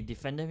knew if they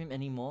defended him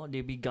anymore,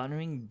 they'd be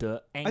garnering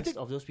the angst think-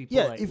 of those people.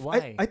 Yeah, like, if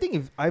why? I think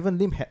if Ivan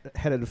Lim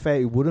had an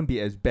affair, it wouldn't be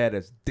as bad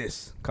as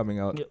this coming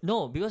out. Yeah,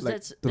 no, because like,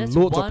 that's the loads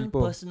of one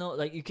people. personal.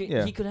 Like you can,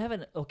 Yeah. he could have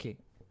an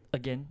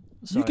again.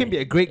 You can be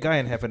a great guy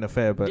and have an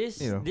affair, but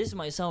this you know, this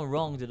might sound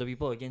wrong to the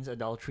people against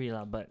adultery,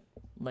 lah. But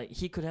like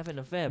he could have an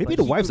affair. Maybe but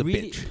the he wife's could a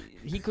really, bitch.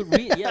 He could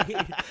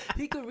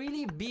he could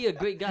really be a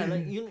great guy.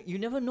 Like you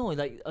never know.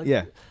 Like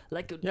yeah,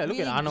 like a Yeah, look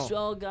at really Arnold.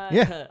 swell guy.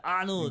 Yeah.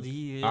 Arnold.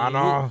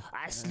 Arnold.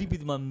 I sleep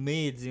with my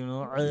maids.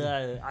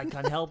 I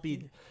can't help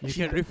it. You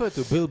can refer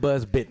to Bill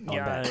Burr's bit on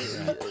Yeah,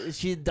 that.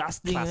 she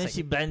dusting and then Classic.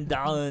 she bent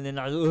down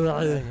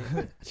and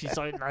she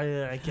saw it.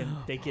 I can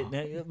take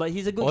it. But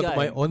he's a good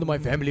guy. Onto my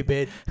family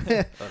bed.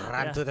 Yeah.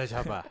 Run to the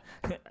chopper.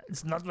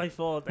 It's not my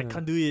fault. I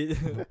can't do it.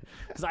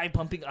 Cause I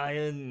pumping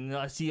iron.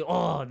 I see.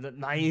 Oh,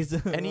 nice.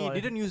 And he Oh,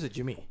 didn't use a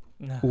Jimmy.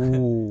 ooh,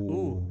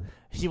 Ooh.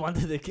 He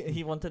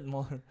wanted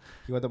more.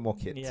 he wanted more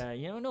kids. Yeah,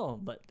 you don't know.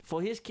 But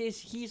for his case,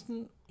 he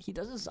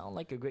doesn't sound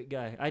like a great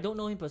guy. I don't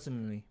know him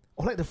personally.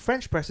 Or like the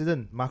French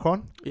president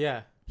Macron,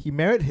 Yeah. he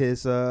married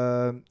his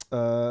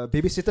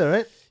babysitter,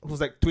 right?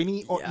 Who's like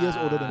 20 odd years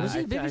older than Was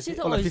him. he I babysitter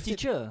think- or like his 50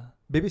 teacher?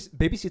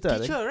 Babysitter, I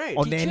think. Teacher, right?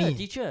 Or Teacher, nanny.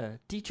 teacher,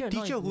 not Teacher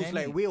his who's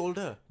nanny. like way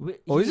older.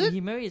 Oh, he, is it?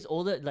 He married his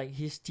older, like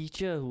his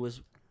teacher who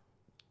was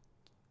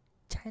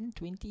 10,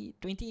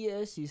 20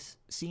 years his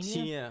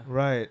senior.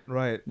 Right.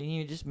 Then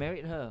he just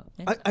married her.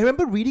 And I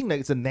remember reading like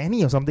it's a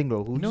nanny or something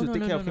though who No, used to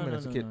no, take no, care of no, him when no,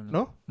 he was a no, kid. no,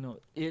 No? no,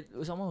 it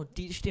was someone who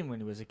taught him when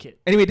he was a kid.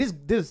 Anyway,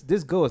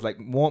 this girl is like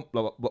more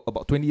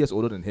about 20 years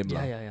older than him. Yeah,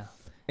 lah. yeah.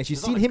 And she's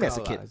It's seen not him as a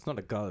girl kid. lah, It's not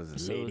a girl, it's a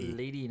So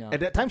lady. now. At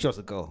that time she was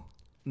a girl.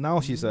 Now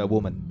she's a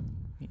woman.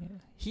 Yeah.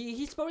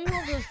 He's probably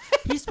one of those.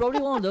 He's probably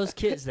one of those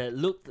kids that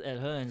looked at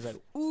her and is like,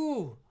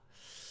 "Ooh,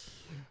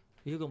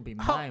 you're gonna be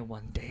How- mine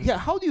one day." Yeah,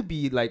 how do you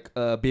be like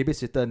a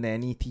babysitter,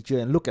 nanny, teacher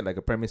and look at like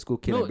a primary school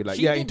kid No, and be like,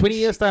 she yeah, in didn't- 20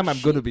 years she- time I'm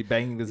she- going to be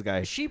banging this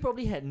guy. She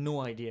probably had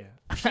no idea.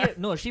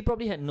 She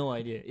probably had no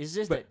idea. It's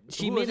just But that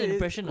she who made was an it?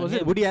 impression on Was him.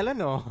 it Woody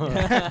Allen or?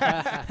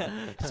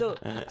 So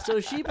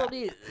she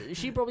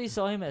probably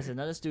saw him as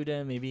another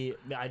student. Maybe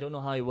I don't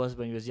know how he was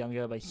when he was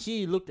younger, but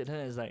he looked at her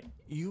and was like,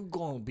 "You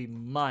gonna be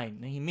mine."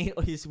 And he made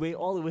his way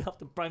all the way up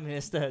to prime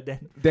minister.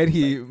 Then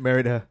he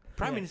married her.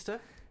 Prime Yeah. Minister?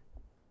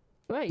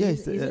 Right? Yeah,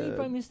 isn't he's, he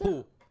prime minister?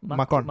 Who?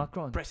 Macron.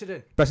 Macron.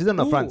 President. President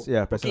of Ooh. France.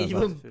 Yeah, Okay, president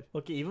of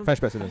France. even. French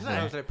president. I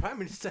Yeah. was like, Prime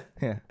Minister?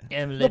 Yeah.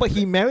 And No, but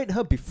he married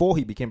her before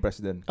he became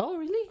president. Oh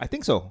really? I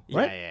think so,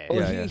 right? Yeah, Oh,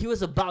 Yeah, he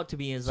was about to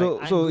be. It's So-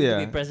 like, I'm so, going to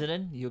yeah. be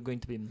president. You're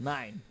going to be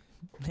mine.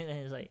 And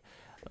it's like,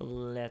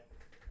 let.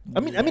 I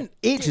mean,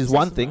 age is it's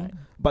one just thing, mine.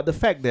 but the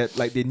fact that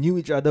like they knew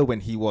each other when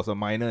he was a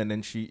minor and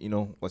then she,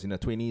 was in her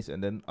 20s,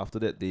 and then after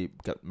that they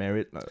got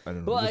married. I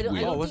don't know. Well, just I don't-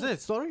 weird. Oh, don't was think- that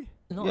a story?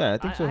 No, Yeah, I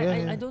think so,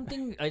 yeah. I don't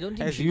think.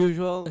 As she,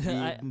 usual, we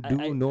I-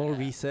 do no I-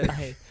 research.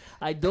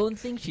 I don't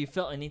think she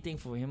felt anything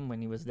for him when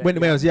he was that when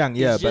young. I was young,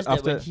 yeah, It's just but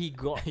that when after he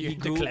got, You he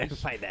have to grew,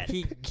 clarify that.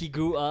 he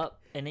grew up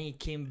and then he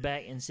came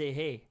back and say,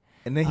 "Hey,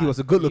 and then he uh, was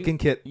a good-looking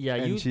kid. yeah,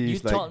 and you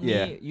she's like, taught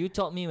yeah. me, you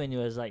taught me when you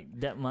was like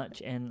that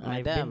much, and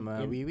I've Madame,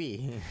 been, in- oui,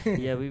 oui.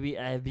 yeah,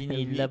 I've been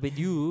in love with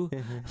you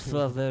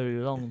for a very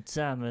long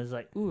time." I was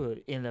like, "Ooh,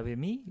 in love with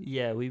me?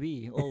 Yeah, oh,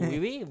 oui.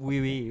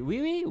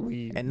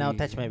 And now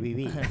touch my wee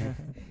wee.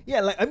 Yeah,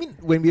 like I mean,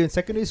 when we were in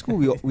secondary school,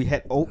 we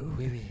had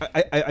Oui.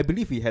 I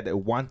believe we had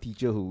one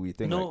teacher who we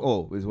think No, like,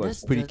 oh, this was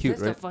That's pretty the, cute,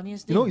 that's right? the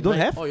funniest You thing. know, you don't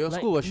like, have? Oh, your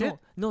school was shit?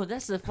 No,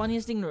 that's the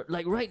funniest thing.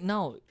 Like right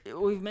now,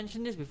 we've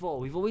mentioned this before.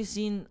 We've always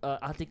seen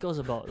articles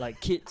about like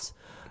kids,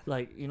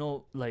 like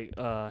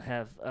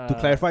have To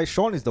clarify,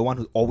 Sean is the one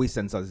who always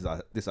sends us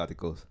these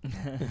articles.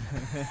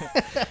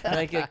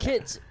 like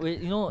kids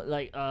with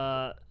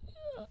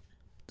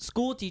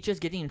school teachers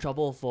getting in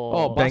trouble for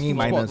Oh, Banging Barstool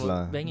minors Sports.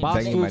 lah. banging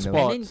Banging minors.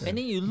 minors. And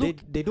then you They, look,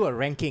 they do a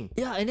ranking.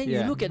 yeah, and then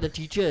Yeah. you look at the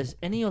teachers,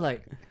 and then you're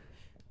like,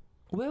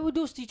 where were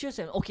those teachers?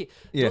 And okay,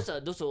 Yeah.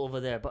 those are over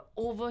there, but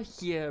over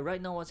here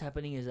right now, what's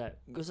happening is that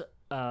because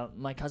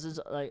my cousins,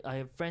 like I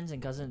have friends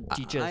and cousins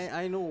teachers.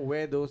 I know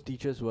where those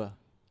teachers were.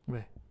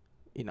 Where?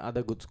 In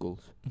other good schools.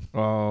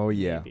 Oh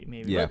yeah,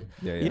 Maybe. yeah, But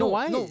yeah, yeah. You know No,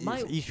 why? no, It's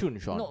my-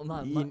 Yishun, Sean. no,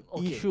 my- In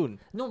okay. Yishun.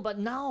 No, but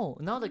now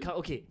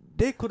okay.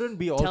 They couldn't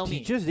be all Tell me.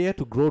 teachers. They had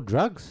to grow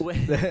drugs.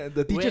 When,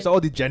 the teachers when- are all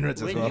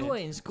degenerates as when well. you were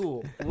in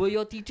school, were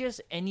your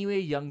teachers anyway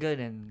younger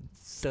than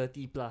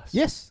 30 plus?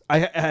 Yes,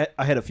 I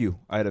had a few.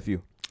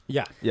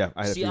 Yeah. Yeah,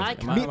 I had See, a I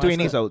few. can Mid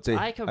 20s, I would say.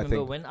 I can remember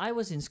think. when I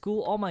was in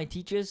school, all my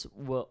teachers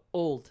were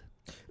old,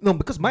 No,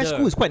 because my Duh.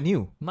 school is quite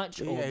new.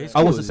 much Yeah, older. it's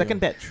I was cool, the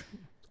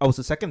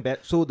second batch.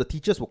 So the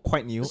teachers were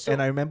quite new, So-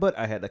 and I remembered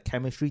I had a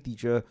chemistry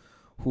teacher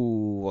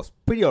who was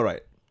pretty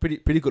alright,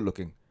 pretty good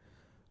looking.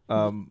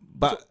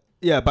 But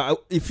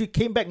if she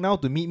came back now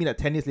to meet me like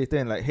 10 years later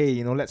and like,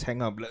 hey, let's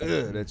hang out, like,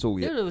 that's so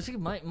Yeah, weird. no, see,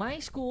 my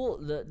school,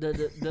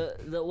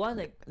 the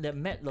one that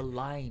met the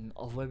line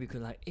of where we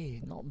could like,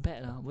 hey, not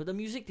bad, were the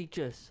music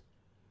teachers.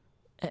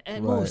 At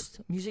Right.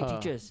 most, music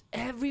teachers.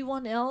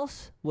 Everyone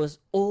else was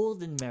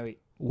old and married.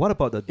 What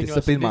about the In your,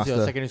 discipline this is your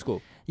master? secondary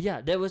school.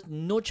 Yeah, there was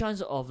no chance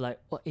of like,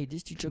 oh, hey,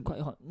 this teacher quite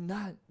hot.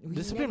 Nah,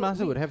 Discipline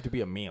master would have to be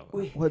a male.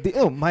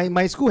 Well,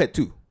 my school had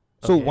two.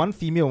 So Okay. one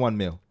female, one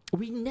male.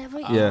 We never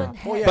Yeah. even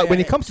had. Oh, yeah, but when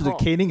yeah, it comes to the talk.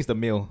 caning, it's the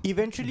male.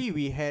 Eventually,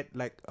 we had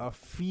like a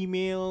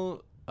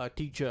female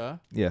teacher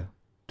Yeah.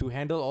 to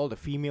handle all the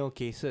female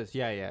cases.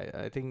 Yeah,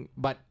 I think,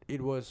 but it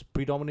was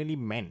predominantly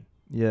men.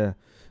 Yeah.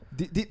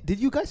 Did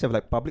you guys have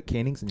like public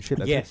canings and shit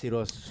like Yes, it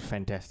was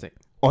fantastic.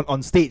 that?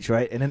 On stage,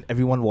 right? And then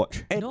everyone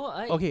watch. And- No,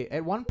 Okay,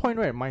 at one point,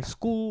 right, my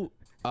school,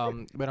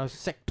 when I was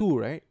Sec 2,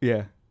 right,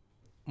 Yeah.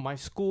 my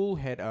school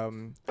had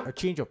a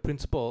change of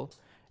principal,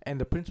 and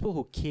the principal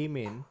who came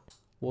in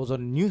was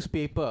on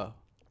newspaper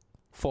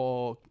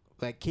for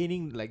like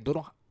caning like don't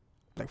know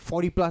like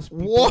 40 plus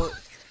people What?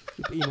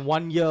 in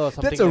 1 year or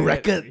something. That's a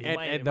like that record. He at,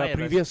 might- at he the might have a-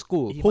 previous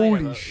school. He Holy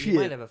might have he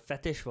might shit. have a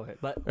fetish for it,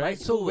 but my Right,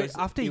 so school when- was,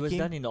 after it he was came-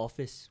 done in the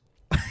office.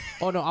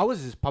 Oh no,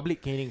 ours is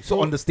public caning.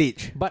 So on the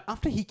stage. but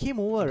after he came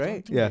over, I don't right,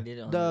 think they Yeah. did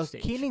it on the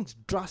stage. canings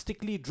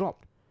drastically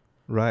dropped.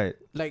 Right.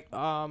 Like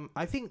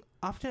I think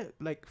after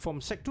like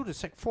from Sec 2 to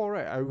Sec 4,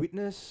 right, I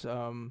witnessed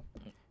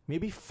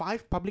maybe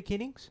 5 public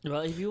canings.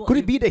 Well, if you Could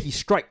it be that he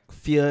strike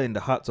fear in the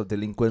hearts of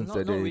delinquents Not-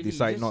 that not they really, you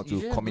decide just- not you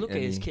to just commit look at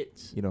any, his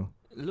kids.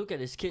 look at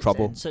his kids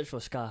Trouble. and search for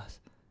scars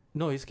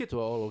No, his kids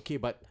were all okay,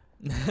 but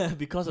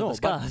because No, of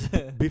the but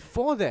scars.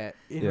 before that,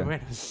 Yeah. when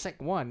I was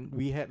Sec 1,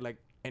 we had like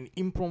an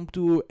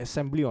impromptu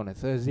assembly on a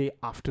Thursday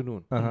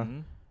afternoon. Uh-huh.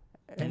 Mhm.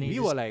 And he we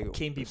just were like,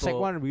 cane Sec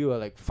people. 1, we were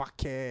like, fuck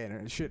yeah,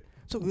 and shit.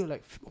 So we were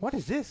like, what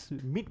is this?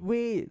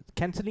 Midway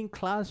cancelling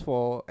class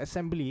for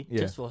assembly. Yeah.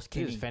 Just was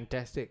This is caning.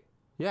 fantastic.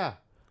 Yeah.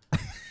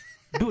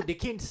 Dude, they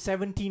caned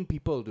 17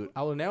 people, dude.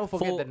 I will never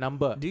forget For- the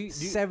number. do you-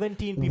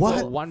 17 people What?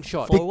 at one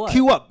shot. For They what?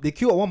 queue up. They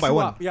queue up one by Queue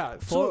one. up, yeah.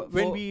 For, So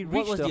when for- we what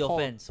reached was the the hall,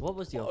 offense? What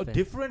was the offense?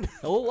 different.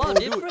 Oh wow,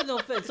 different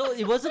offense. So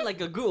it wasn't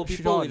like a group of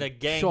people in a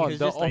gang. It Sean, was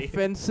the just like,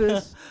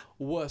 offenses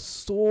were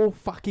so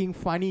fucking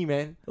funny,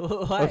 man.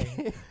 why?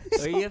 Okay.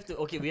 Oh, you have to.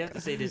 Okay, we have to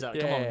say this out.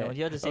 Come on, Yeah, no,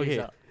 you have to say okay. this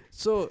out.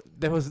 So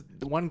there was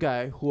one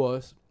guy who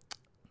was,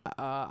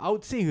 I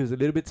would say he was a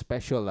little bit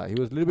special, lah. He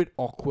was a little bit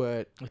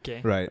awkward,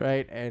 Okay. Right.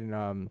 right?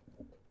 And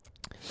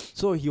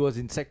so he was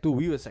in Sec 2,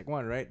 we were Sec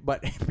 1, right?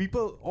 But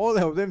people, all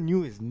of them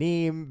knew his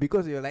name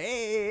because they were like,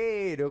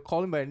 hey, they were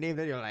calling by name.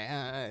 Then you're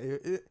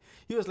like,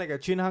 he was like a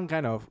Chin Hang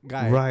kind of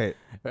guy, Right.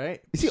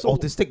 right? Is he So,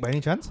 autistic by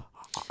any chance?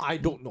 I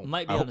don't know.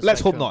 Might be I on hope- the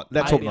let's hope spectrum. not.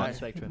 Let's Might hope be not. on the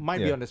spectrum. Might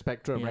be Yeah. on the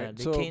spectrum, Yeah, right?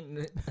 they So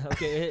caned.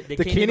 Okay, they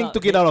The caned him caning out.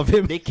 took it out of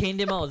him. They caned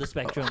him out of the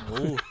spectrum.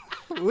 Oh,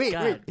 wait,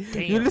 God wait.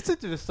 damn. You listen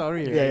to the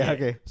story. Yeah, right? yeah,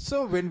 okay.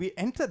 So when we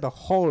entered the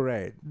hall,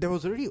 right, there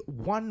was already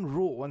one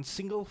row, one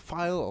single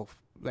file of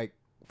like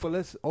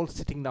fellas all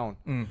sitting down,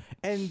 Mm.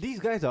 and these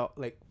guys are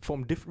like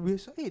from different. We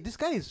said, hey, this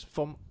guy is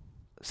from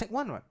Sec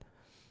 1, what?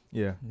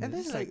 Yeah. And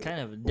this is then like like,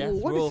 kind of oh, death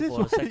what row is this for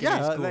one? secondary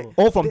Yeah, school. like-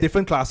 All from They-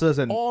 different classes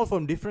and All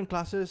from different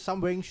classes.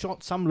 Some wearing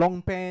shorts, some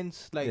long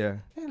pants. Like, yeah,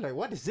 like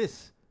what is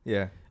this?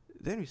 yeah.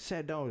 Then we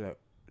sat down. Like,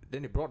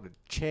 then they brought the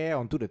chair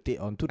onto the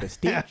onto the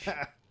stage,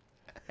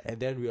 and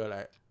then we were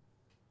like.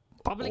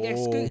 Public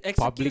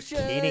Public execution.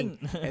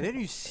 caning. And then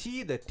you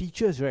see the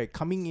teachers, right,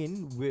 coming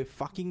in with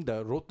fucking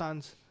the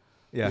rotans,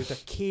 Yeah. with the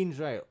canes,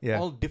 right, Yeah.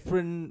 all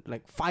different,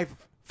 like five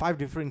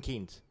different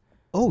canes.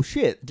 Oh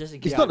shit! Just in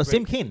It's case not it the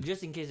same breaks. cane.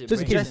 Just in case it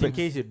Just in breaks. case Just in breaks.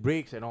 case it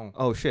breaks and all.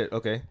 Oh shit!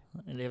 Okay.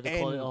 And they have to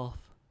call it And- off.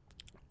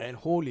 And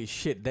holy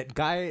shit, that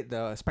guy,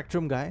 the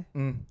Spectrum guy,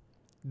 Mm.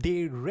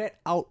 they read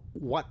out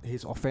what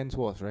his offense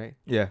was, right?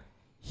 Yeah.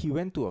 He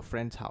went to a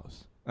friend's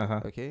house,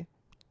 Uh-huh. okay,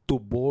 to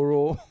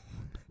borrow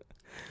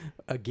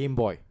a Game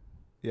Boy.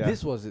 Yeah.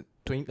 This was Yeah.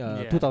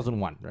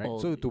 2001, right? Oh,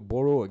 So to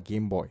borrow a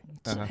Game Boy.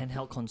 It's a Uh-huh.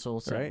 handheld console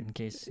set Right? in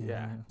case.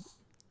 Yeah.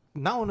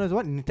 Now known as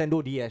what?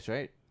 Nintendo DS,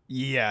 right?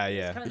 Yeah, It's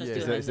yeah. kind of Yeah.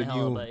 still It's a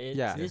handheld, new- but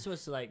yeah. this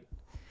was like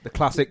The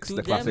classics. to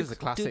The them- This classics. is a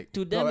classic.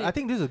 to them No, it- I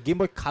think this is a Game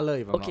Boy Color,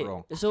 if I'm okay. not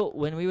wrong. So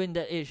when we were in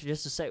that age,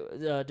 just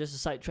to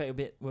sidetrack a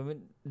bit, when we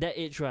that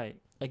age, right,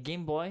 a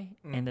Game Boy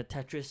Mm. and the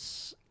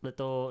Tetris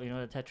little,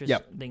 the Tetris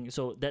Yep. thing.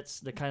 So that's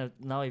the kind of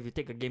now if you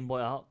take a Game Boy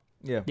out,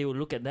 Yeah. they will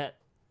look at that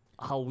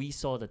how we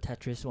saw the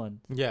Tetris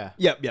one. Yeah.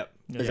 Yep. Yep.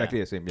 Yeah. Exactly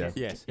the same. Yeah.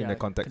 Okay. Yes. In Yeah, the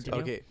context.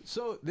 continue. Okay,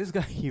 so this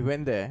guy, he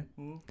went there.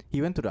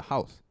 He went to the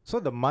house. So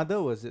the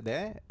mother was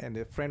there and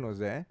the friend was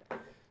there.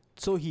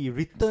 So he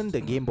returned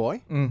the Game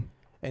Boy Mm.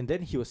 and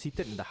then he was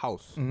seated in the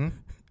house. Mm-hmm.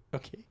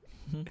 Okay.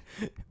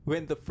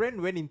 When the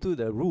friend went into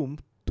the room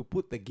to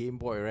put the Game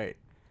Boy, right,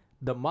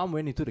 the mom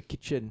went into the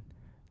kitchen.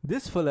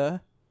 This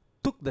fella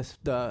took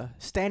the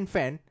stand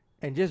fan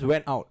and just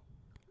went out.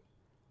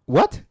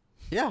 What?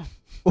 Yeah.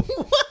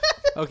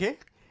 Okay.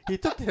 He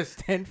took the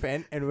stand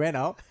fan and went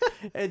out.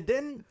 And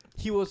then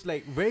he was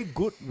like very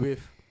good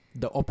with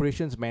the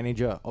operations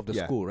manager of the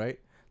Yeah. school, right?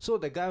 So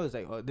the guy was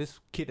like, oh, this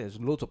kid has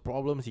loads of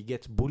problems. He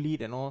gets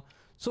bullied and all.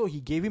 So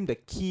he gave him the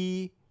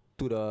key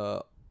to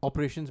the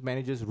operations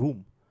manager's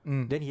room.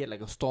 Mm. Then he had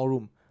like a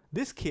storeroom.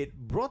 This kid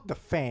brought the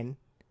fan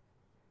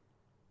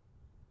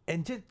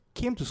and just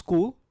came to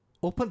school,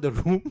 opened the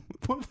room,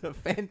 put the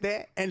fan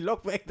there, and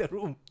locked back the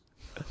room.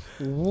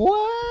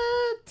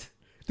 What?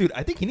 Dude,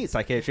 I think he needs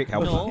psychiatric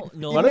help.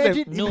 No, Rather than-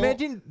 Imagine, no.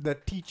 imagine the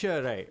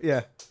teacher, right,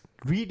 Yeah.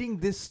 reading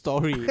this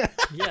story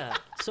Yeah.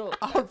 So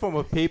out from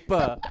a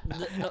paper.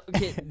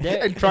 okay,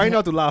 there, And try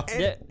not to laugh.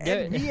 There-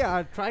 there- And we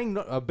are trying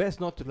our best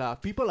not to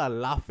laugh. People are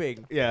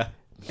laughing. Yeah.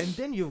 And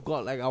then you've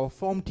got like our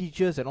form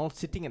teachers and all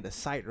sitting at the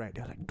side, right?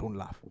 They're like, don't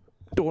laugh.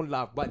 Don't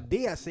laugh. But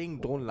they are saying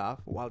don't laugh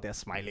while they're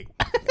smiling.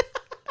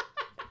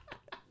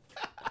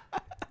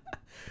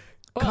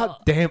 God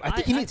damn. I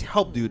think he needs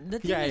help, dude. The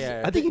thing Yeah, is,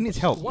 yeah. I think he needs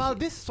help. While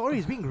this story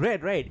is being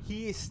read, right,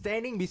 he is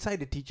standing beside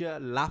the teacher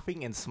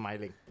laughing and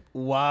smiling.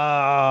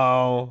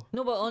 Wow.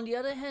 No, but on the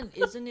other hand,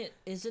 isn't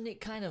it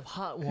kind of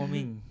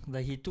heartwarming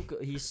that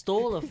he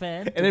stole a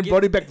fan And then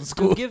brought it back to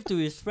school. to give to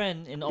his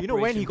friend in You know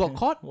when he got operation.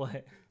 caught?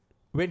 What?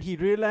 When he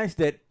realized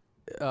that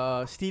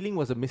stealing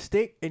was a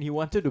mistake and he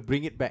wanted to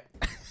bring it back.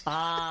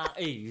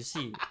 Hey, you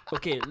see.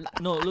 Okay,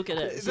 no, look at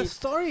that. The See,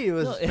 story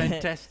was no,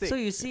 fantastic. So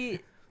you see,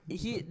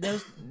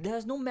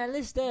 there's no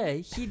malice there.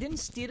 He didn't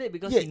steal it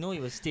because Yeah. he knew he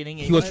was stealing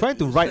it. He was trying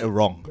to right a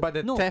wrong. but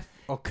the No. theft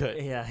occurred.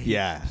 Yeah,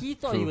 Yeah, He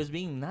thought he true. was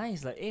being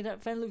nice. Like, hey,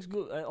 that fan looks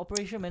good.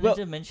 Operation Well,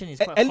 manager mentioned he's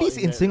quite At hot least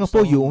in that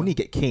Singapore, you restaurant. only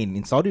get caned.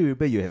 In Saudi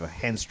Arabia, you have a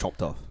hands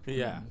chopped off.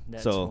 Yeah.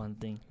 That's So, one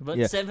thing. But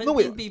yeah. 17 No,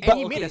 wait, people. And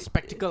he okay. made a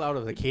spectacle out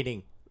of the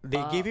caning. They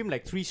Ah. gave him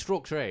like 3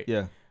 strokes, right?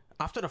 Yeah.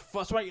 after the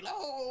first one,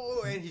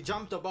 and he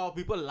jumped about,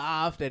 people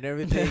laughed and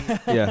everything.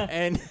 Yeah.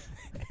 And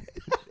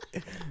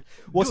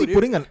Was dude, he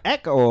putting an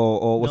act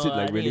or was No, it I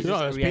like think really? it's no,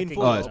 just it was reacting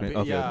painful. to Oh, it's pain-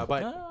 okay, Yeah,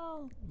 okay.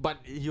 but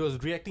he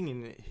was reacting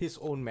in his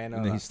own manner.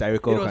 In a lah.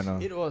 hysterical it was, kind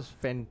of. It was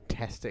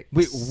fantastic.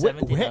 Wait,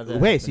 17 other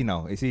where is he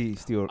now? Is he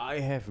still? I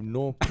have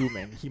no clue,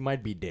 man. He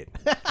might be dead.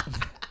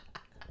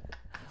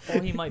 Or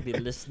he might be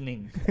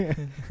listening.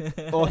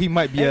 Or he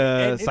might be And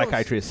a it was-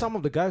 psychiatrist. Some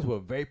of the guys were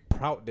very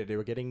proud that they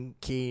were getting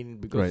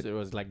caned because Right. it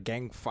was like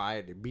gang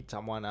fight. They beat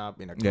someone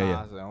up in a Yeah, yeah.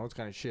 class and all this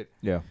kind of shit.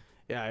 Yeah.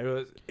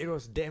 Yeah, it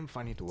was damn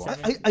funny to watch.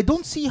 I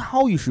don't see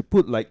how you should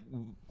put like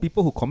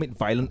people who commit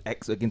violent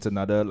acts against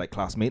another like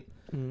classmate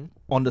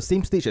on the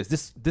same stage as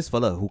this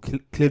fella who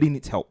clearly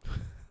needs help.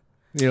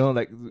 You know,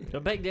 like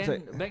But back then,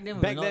 like- back then,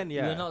 Back we're not, then,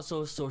 yeah. we're not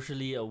so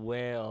socially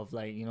aware of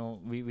like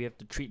we have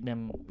to treat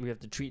them. We have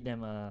to treat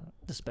them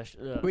the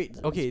special. Wait,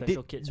 the okay,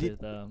 special did- kids did-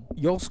 with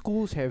Your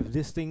schools have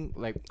this thing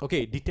like,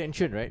 okay,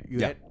 detention, right? You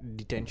Yeah. had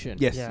detention.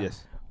 yes, Yeah.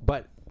 yes.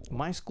 But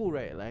my school,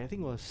 right, like I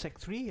think it was Sec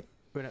 3,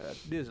 when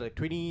this is like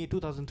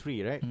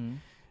 2003, right?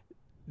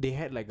 They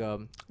had like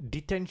a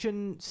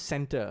detention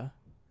center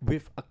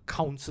with a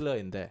counselor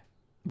in there.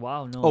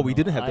 Wow, no. Oh, we no,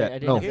 didn't have I that.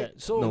 didn't No. have Okay, that.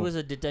 so- it was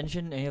a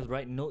detention, and you have to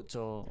write notes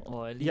or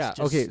at least Yeah,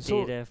 just okay, stay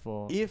so there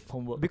for If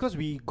homework. because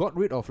we got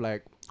rid of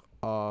like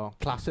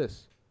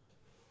classes,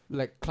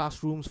 like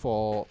classrooms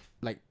for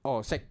like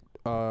Sec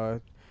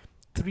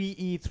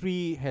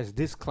 3E3 has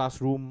this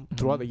classroom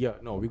throughout the year.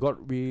 No, we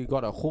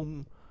got a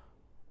home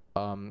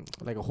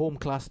like a home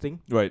class thing.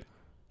 Right.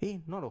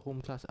 Hey, not a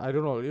home class. I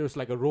don't know. It was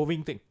like a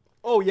roving thing.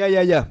 Oh yeah.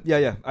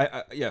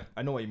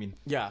 I know what you mean.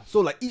 Yeah.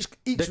 So like each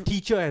The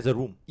teacher has a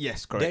room.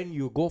 yes, correct. Then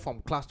you go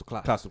from class to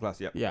class. Class to class.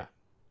 Yeah. Yeah.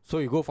 So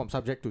you go from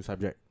subject to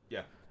subject.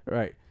 Yeah.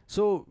 Right.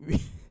 So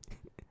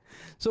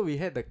we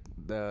had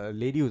the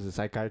lady who's a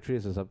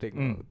psychiatrist or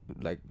something,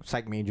 like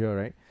psych major,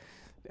 right?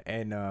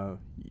 And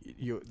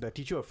the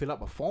teacher will fill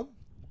up a form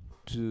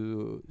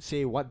to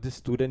say what this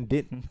student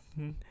did,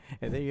 and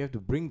then you have to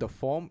bring the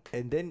form,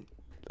 and then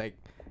like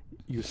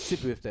you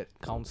sit with that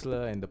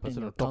counselor and the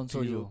person they'll will talk to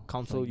counsel you, you.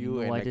 counsel Like, you you, know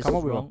and why like this come is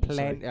up with a wrong, plan.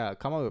 sorry. Yeah,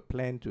 come up with a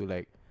plan to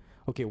like,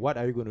 okay, what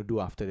are you going to do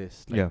after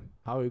this? Like, Yeah.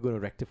 how are you going to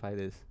rectify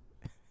this?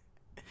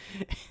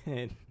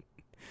 And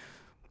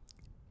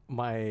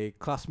my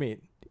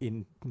classmate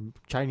in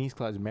Chinese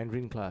class,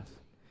 Mandarin class,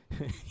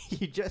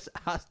 he just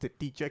asked the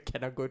teacher,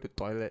 "Can I go to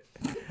toilet?"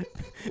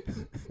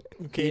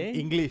 Okay. In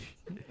English.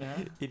 Yeah.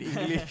 In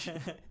English.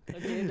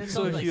 Okay, that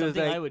So sounds like he was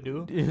something like- I would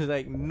do. He was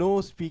like,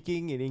 "No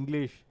speaking in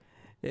English."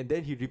 And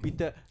then he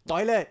repeated,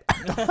 "Toilet."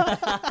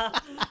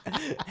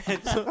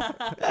 And so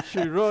she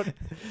wrote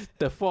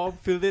the form,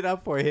 filled it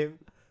up for him,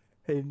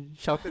 and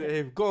shouted at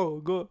him, "Go."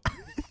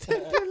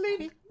 The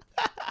lady.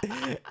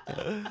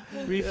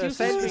 Refuse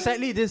to speak.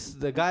 Sadly,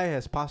 the guy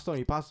has passed on.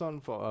 He passed on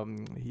for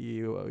he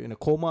in a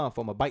coma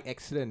from a bike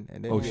accident,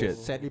 and then Oh, he shit.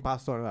 sadly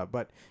passed on.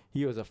 But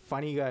he was a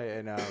funny guy,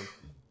 and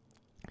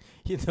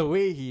the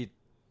way he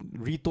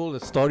retold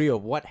the story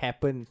of what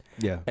happened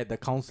Yeah. at the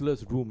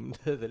counselor's room.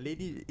 The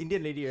lady,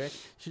 Indian lady, right?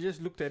 She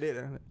just looked at it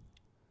and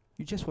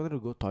you just wanted to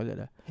go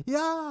toilet,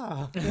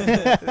 Yeah.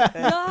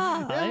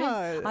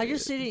 Yeah, I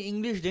just said it in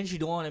English, then she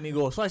don't want to let me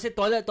go. So I said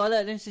toilet,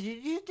 then she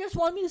said, you just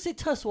want me to say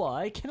厕所.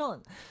 I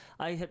cannot.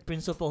 I had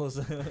principles.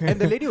 And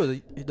the lady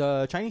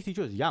the Chinese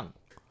teacher was young.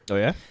 Oh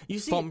yeah. You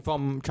see,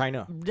 From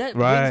China. that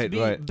Right, brings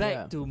me right. back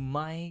Yeah. to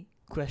my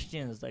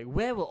questions. Like,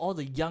 where were all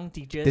the young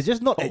teachers? They're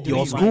just not at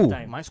during your my school.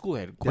 time? My school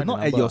had They're quite a not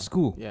at number. your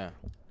school. Yeah.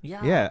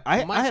 Yeah. Yeah.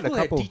 I My had a school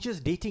couple. had teachers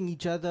dating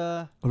each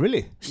other. Oh,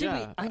 really? See,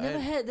 Yeah, I never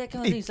and- had that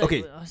kind of Eh, thing. It's like,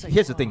 okay. I was like,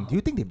 Here's the thing. wow. Do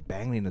you think they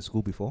banged in the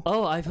school before?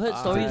 Oh, I've heard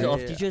Ah, stories yeah,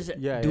 of yeah, teachers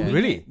yeah, doing yeah.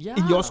 Really? it. Yeah.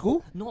 In your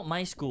school? Not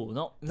my school.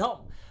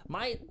 No.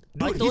 My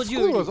Dude, I told his you.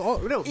 school already. was all,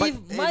 no, but,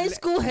 If my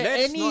school had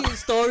let's any not-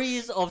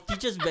 stories of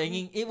teachers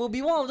banging, it would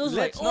be one of those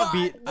Let's like. not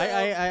be. "What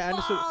I the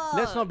understood.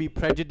 Let's not be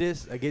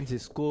prejudiced against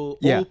his school.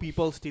 Yeah. Old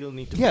people still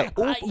need to. Yeah.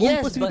 bang. Old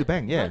yes, person need to but-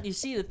 bang. Yeah. But you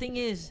see, the thing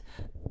is,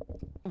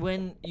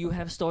 when you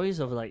have stories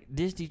of like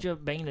this teacher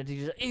banging the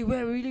teacher, hey,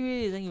 where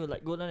really? Then you would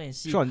like go down and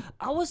see. Sean,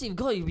 Hours if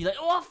God, you'd be like,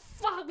 oh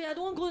fuck, man, I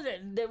don't want to go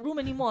to that room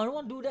anymore. I don't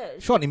want to do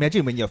that. Sean,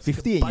 imagine when you're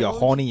 50 and you're biology.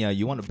 horny,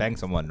 you want to bang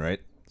someone,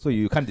 right? So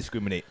you can't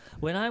discriminate.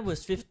 When I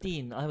was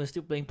 15, I was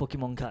still playing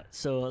Pokemon cards.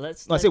 So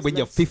let's. No, I said when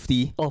you're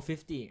 50, Oh,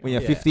 50. when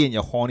you're Yeah. 50 and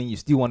you're horny, you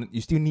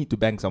still need to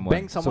bang someone.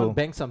 Bang someone. So,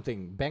 Bang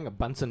something. Bang a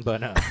Bunsen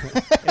burner.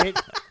 in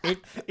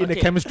the okay,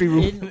 chemistry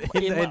room.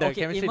 In my, the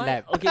okay, chemistry my,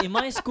 lab. Okay, in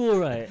my school,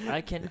 right,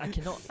 I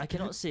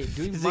cannot say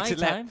during my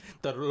Physics lab. time.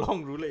 The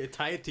long ruler is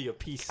tied to your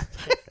piece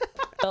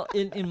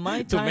In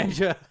my to time,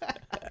 measure.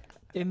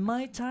 in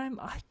my time,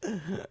 I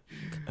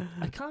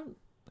can't.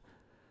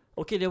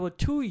 Okay, there were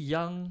two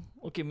young.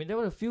 Okay, I mean, there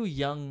were a few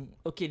young.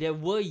 Okay, there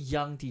were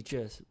young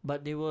teachers,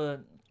 but they were.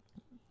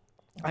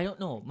 I don't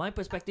know. My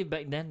perspective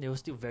back then, they were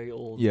still very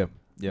old. Yeah.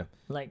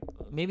 Like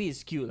maybe it's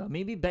skewed.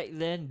 Maybe back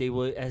then they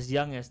were as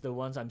young as the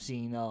ones I'm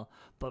seeing now.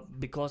 But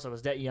because I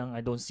was that young,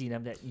 I don't see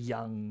them that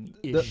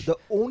young-ish. The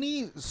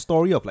only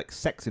story of like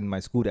sex in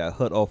my school that I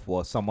heard of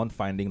was someone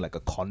finding like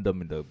a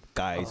condom in the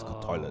guy's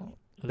toilet.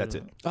 I That's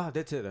don't it. know.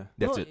 That's it.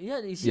 That's No, it. Yeah,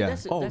 you see, Yeah.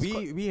 that's Oh, that's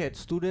we had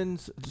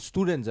students,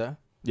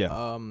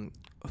 Yeah.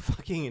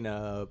 fucking in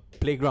a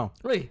playground,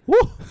 wait.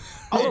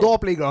 Outdoor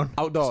playground.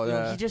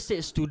 outdoor. He just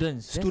said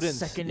students. That's students,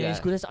 secondary yeah.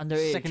 school. That's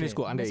underage. Secondary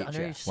school, That's underage, underage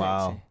yeah. sex,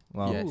 Wow. eh.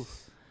 Wow.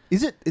 Yes.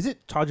 Is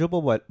it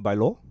chargeable by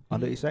law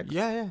under Mm. sex?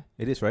 Yeah.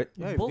 It is, right?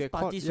 Yeah, if Both you get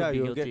caught, parties yeah, will be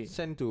you'll guilty. get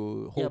sent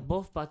to Yeah, home.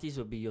 both parties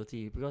will be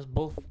guilty because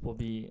both will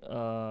be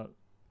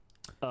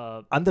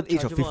Under the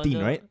age of Chargeable 15,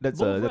 under- right? That's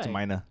both, that's right?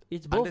 minor.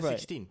 It's both Under right.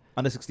 16.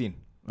 Under 16.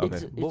 Okay.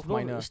 It's Both both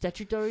minor.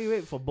 statutory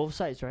rape for both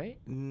sides, right?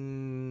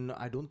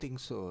 I don't think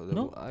so.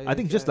 No? I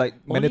think just like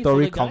Only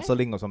mandatory for the guy?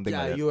 counseling or something yeah,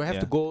 like that. you have Yeah.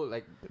 to go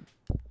like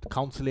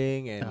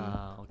counseling and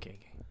Okay.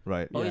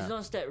 Right. Oh, Yeah. it's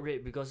not stat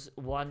rape because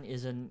one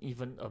isn't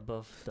even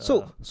above the.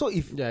 So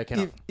if yeah, I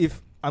cannot.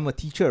 if I'm a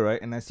teacher, right,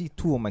 and I see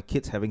two of my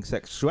kids having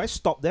sex, should I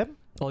stop them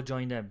or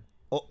join them.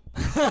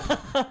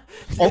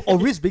 or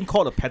risk being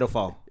called a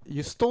pedophile?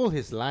 You stole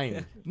his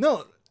line.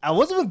 No, I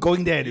wasn't even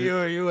going there,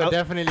 dude. you were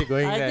definitely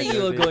going I there. think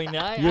you were Jose. going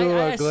there. You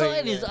were I saw going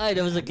in his there. eye.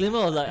 There was a glimmer.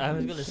 I was like, I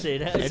was gonna say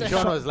that. And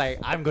Sean was like,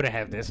 I'm gonna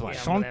have this one. Yeah,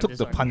 I'm Sean gonna have took this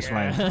the one.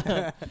 punchline.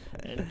 Yeah.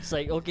 And it's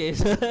like okay.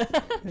 So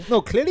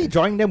No, clearly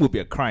joining them would be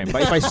a crime.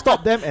 But if I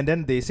stop them and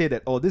then they say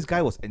that, oh, this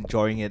guy was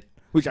enjoying it,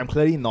 which I'm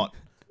clearly not,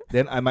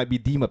 then I might be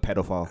deemed a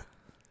pedophile.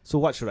 So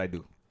what should I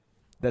do?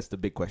 That's the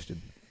big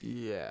question.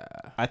 Yeah.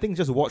 I think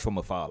just watch from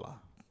afar, lah.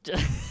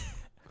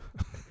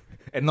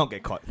 And not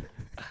get caught.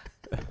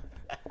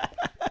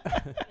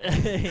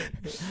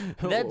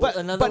 that's But-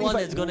 another but if one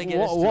I that's gonna get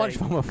us watch flagged.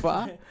 from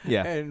afar.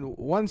 Yeah. And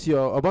once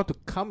you're about to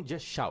come,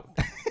 just shout.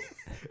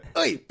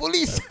 Hey,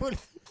 police!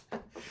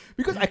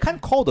 Because I can't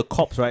call the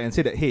cops, right, and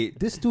say that, hey,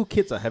 these two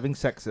kids are having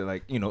sex,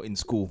 like, in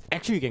school.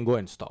 Actually, you can go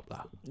and stop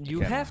lah. You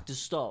can have lah. to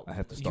stop. I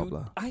have to stop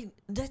lah.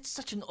 That's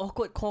such an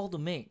awkward call to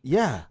make.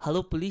 Yeah.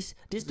 Hello, police.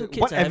 These two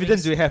kids. What are having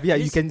evidence do you have? Yeah,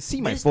 you this- can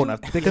see my these phone. two-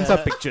 I've taken some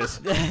Yeah. pictures.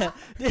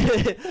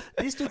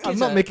 These two kids. I'm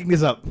not are- making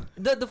this up.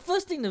 The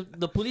first thing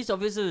the police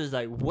officer is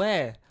like,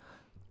 where?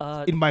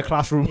 In my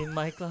classroom. In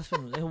my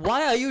classroom. And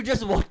why are you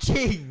just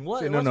watching? What?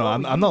 Say, no, what's no, wrong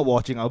I'm with I'm you? not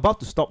watching. I'm about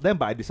to stop them,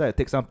 but I decided to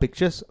take some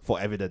pictures for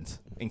evidence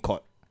in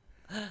court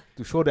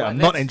to show that But I'm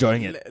not let's-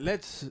 enjoying it.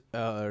 Let's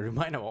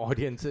remind our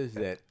audiences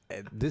that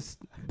at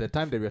the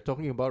time that we're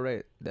talking about,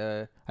 right?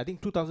 I think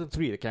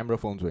 2003, the camera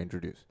phones were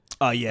introduced.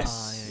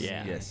 Yes.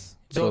 yeah. Yes.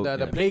 So, the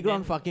yeah.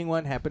 playground fucking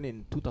one happened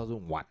in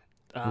 2001.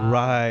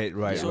 Right.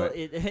 So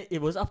right.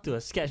 it was up to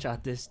a sketch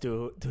artist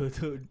to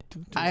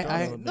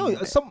No,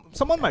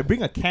 someone might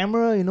bring a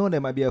camera.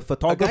 There might be a A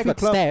photography guy got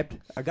club. stabbed.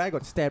 A guy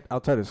got stabbed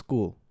outside of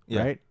school,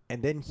 Yeah. right?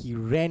 And then he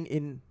ran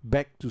in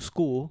back to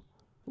school,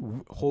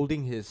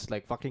 holding his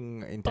like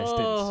fucking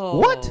intestines.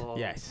 What?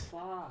 Yes.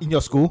 In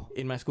your school?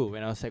 In my school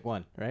when I was Sec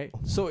 1, right?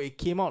 So it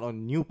came out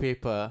on new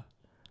paper,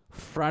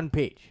 front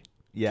page,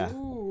 Yeah.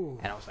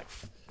 and I was like,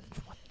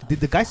 Did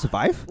the guy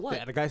survive? What?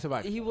 yeah, the guy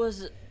survived. He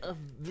was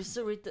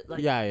eviscerated. Like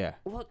yeah.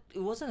 what?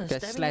 It wasn't a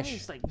Get stabbing. slash,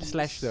 It's like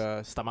slash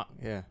the stomach.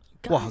 Yeah.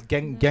 Wow,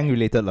 gang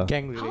related lah.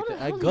 Gang How related. the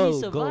hell did girl,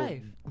 he girl.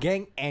 survive?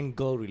 Gang and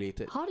girl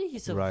related. How did he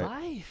Right.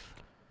 survive?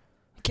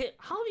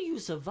 How do you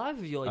survive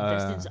with your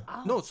intestines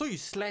out? No, so you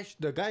slash,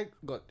 the guy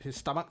got his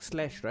stomach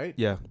slashed, right?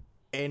 Yeah.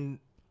 And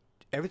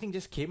everything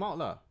just came out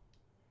lah.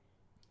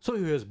 So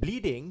he was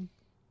bleeding,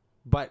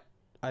 but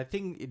I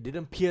think it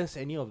didn't pierce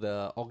any of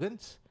the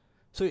organs.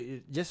 So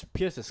it just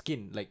pierced the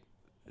skin, like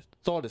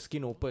tore the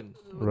skin open.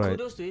 Right.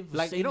 Kudos to him for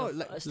Like staying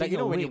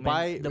when you awake,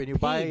 buy man. The when you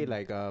buy pain.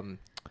 like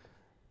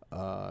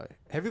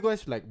have you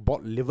guys like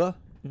bought liver?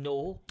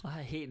 No,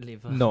 I hate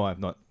liver. No, I've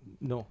not.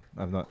 No.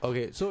 I've not.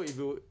 Okay, so if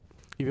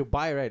you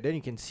buy, right, then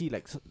you can see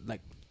like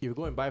if you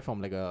go and buy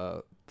from like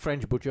a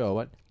French butcher or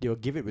what, they will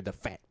give it with the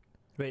fat.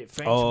 Wait,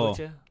 French Oh.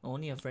 butcher?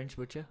 Only a French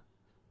butcher?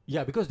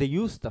 Yeah, because they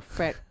use the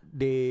fat.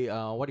 They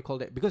what do you call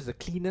that? Because the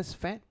cleanest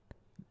fat,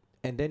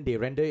 and then they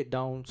render it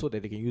down so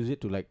that they can use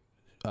it to like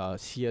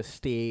sear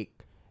steak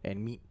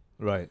and meat.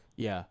 Right.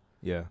 Yeah.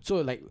 Yeah. So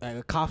like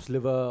a calf's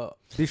liver.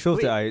 This shows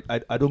Wait.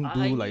 that I don't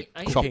do like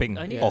I need shopping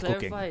I need or to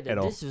cooking clarify that at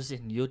all. this was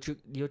in Yio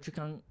Chu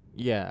Kang.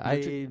 Yeah, I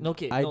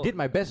did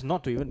my best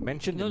not to even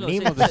mention the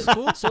name of the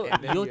school. So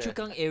and then Yio you- Chu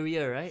Kang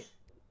area, right?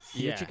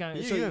 Yeah, Yio Chu Kang.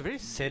 you, So you have very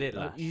said it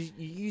lah.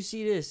 you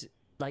see this,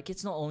 like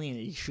it's not only in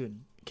Yishun,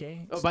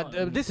 okay? It's But not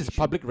in this is Yishun.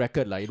 public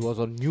record lah. It was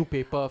on new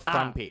paper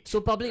front page. So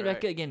public Right.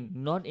 record again,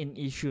 not in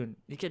Yishun.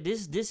 Okay,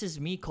 this is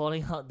me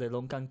calling out the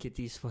Longkang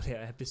Kitties for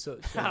their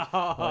episodes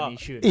on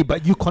Yishun. Hey,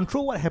 but you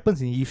control what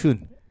happens in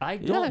Yishun. I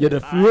Yeah. don't. You're the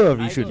Führer of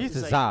I Yishun. don't- He's the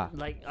it's czar.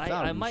 Like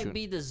Czar I of might Yishun.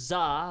 be the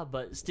czar,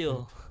 but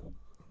still.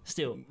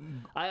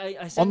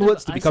 I send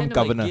Onwards them, to become I send them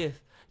governor. A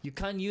gift. You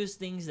can't use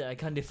things that I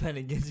can't defend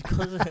against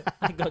because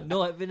I got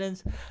no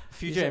evidence.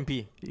 Future Is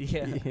MP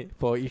Yeah,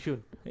 for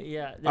Yishun.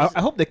 yeah.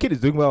 I hope the kid is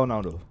doing well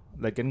now though.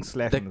 Like getting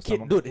slashed The in the kid,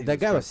 stomach. dude, Jesus that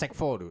guy was Christ. Sec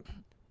 4, dude.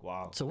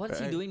 Wow. So what's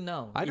he Right. doing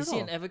now? I Is don't he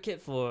an know. advocate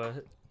for?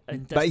 But he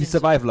intestines-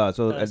 survived lah,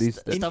 so uh, at least.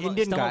 st- stomach-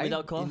 Indian stomach guy.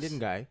 without cause? Indian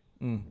guy.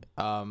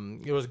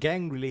 Mm, It was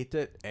gang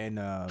related and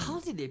How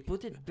did they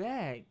put it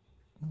back?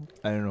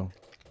 I don't know.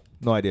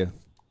 No idea.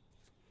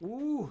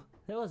 Ooh,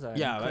 that was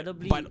yeah,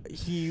 incredibly. but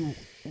he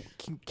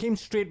came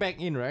straight back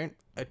in, right?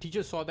 A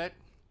teacher saw that,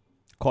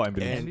 Call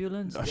ambulance.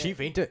 Ambulance. She that-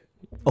 fainted.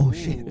 Oh Ooh.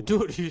 shit!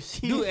 Dude, you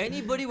see? Dude,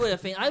 anybody would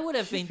have fainted. I would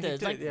have She fainted.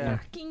 It's like fainted, yeah.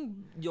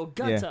 fucking your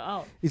guts Yeah. are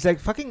out. It's like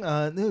fucking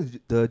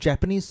the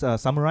Japanese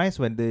samurais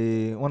when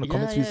they want to Yeah,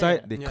 commit yeah, suicide,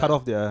 yeah. they Yeah. cut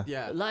off their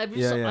Yeah. Like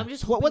Yeah, yeah. I'm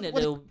just What- hoping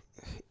what- that what- they'll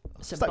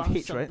Start with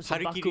H, right?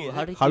 Harikiri,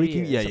 is it?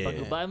 Harikiri, yeah, yeah,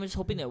 Seppuku. yeah. But I'm just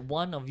hoping that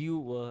one of you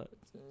were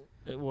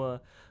one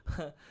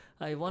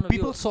of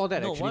People you saw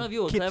that no, actually. one of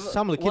you were Kids, clever.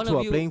 some of the one kids who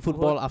of are you playing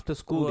football were- after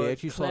school, they were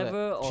actually saw that.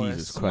 clever or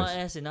Jesus smart Christ.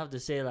 ass enough to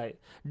say like,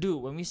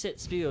 dude, when we said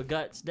spill your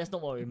guts, that's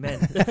not what we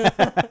meant.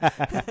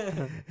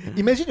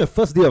 Imagine your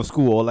first day of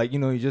school, or like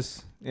you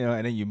just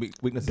and then you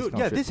witness this Dude, kind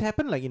yeah, of shit. this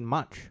happened like in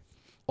March.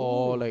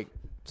 Or Ooh. like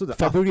So the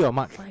February or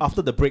March.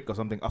 after the break or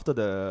something, after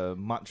the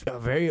March.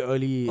 Very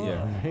early,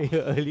 Oh. very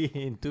early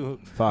into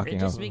Fucking it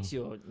hell. just makes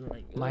you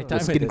like my ugh. time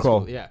skin at the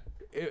crawl. school. Yeah,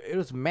 it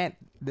was mad.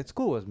 That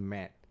school was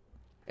mad.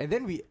 And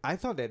then I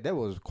thought that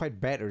was quite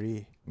bad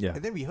already. Yeah.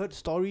 And then we heard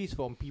stories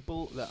from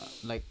people that,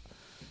 like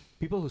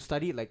people who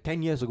studied like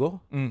 10 years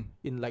ago Mm.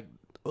 in like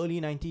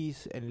early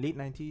 90s and late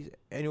 90s,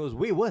 and it was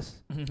way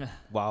worse.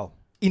 Wow.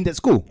 In that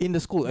school. In the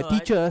school, No, a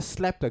teacher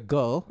slapped a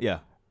girl. Yeah.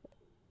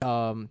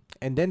 And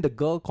then the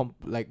girl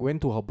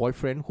went to her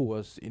boyfriend who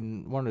was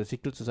in one of the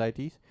secret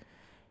societies.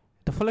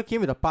 The fella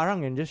came with a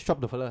parang and just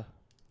chopped the fella.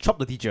 Chop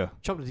the teacher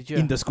Chopped the teacher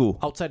in the school.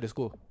 outside the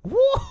school.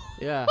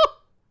 Yeah.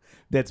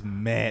 That's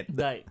mad.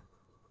 died.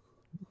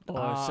 Or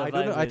I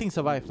don't know. I survived think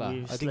survived lah.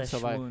 with I think slash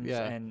survived. wounds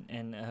Yeah.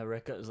 and her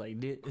record was like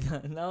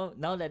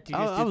now that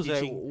teacher's I still was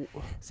like, teaching,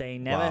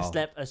 saying never Wow.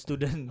 slap a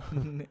student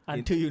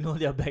until you know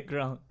their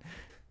background.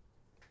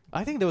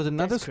 I think there was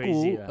another That's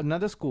crazy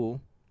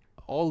school,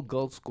 all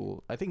girls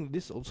school. I think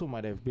this also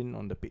might have been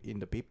on in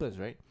the papers,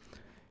 right?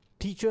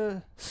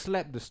 Teacher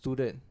slapped the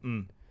student.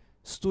 Mm.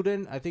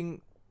 Student, I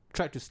think,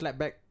 tried to slap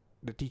back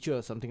the teacher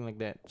or something like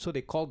that. So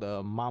they called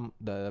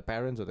the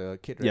parents of the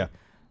kid, right? Yeah.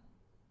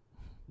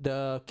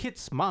 The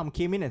kid's mom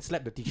came in and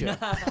slapped the teacher.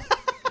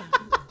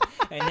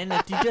 And then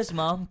the teacher's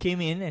mom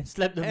came in and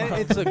slapped the And mom.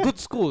 it's a good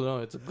school, no?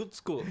 It's a good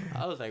school.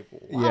 I was like,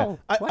 wow.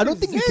 Yeah. what I don't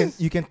is think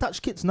this? you can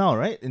touch kids now,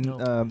 right? In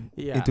No.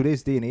 Yeah. in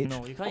today's day and age.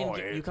 No, you can't. Oh,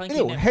 You can't.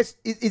 Anyway,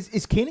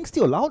 is caning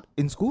still allowed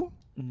in school?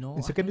 No,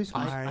 in secondary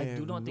school? I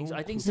do not think so.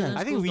 I think Yeah. certain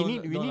I think schools we don't-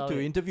 need don't allow to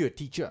it. interview a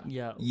teacher.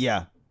 Yeah.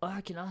 Yeah.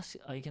 I can ask.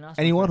 I can ask.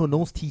 my Anyone who friend.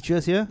 knows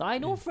teachers here? I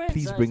know friends.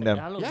 Please It's bring like, them.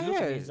 hello, Yeah, you know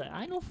yeah. it's like,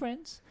 I know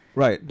friends.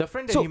 Right. The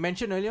friend that So- you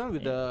mentioned earlier on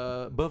with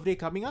the birthday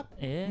coming up.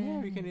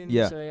 Yeah, we can.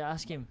 Yeah. So I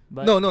ask him.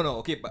 But No.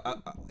 Okay, but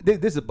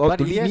this is about But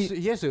to he lead has, me.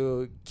 he has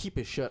to keep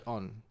his shirt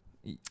on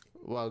Y-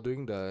 while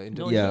doing the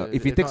interview. No, Yeah,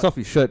 if he takes off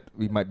his shirt,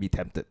 we might be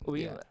tempted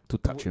we Yeah. to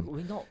touch him.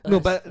 We know.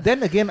 No, but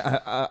then again,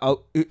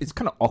 it's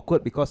kind of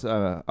awkward because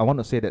I want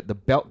to say that the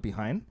belt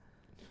behind,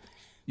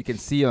 you can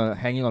see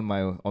hanging on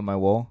my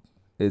wall.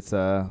 It's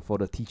for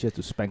the teacher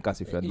to spank us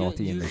if you're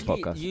naughty in this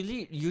podcast.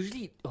 Usually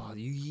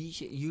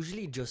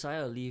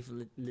Josiah will leave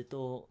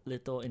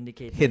little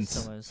indicators. Hints,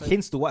 somewhere. So,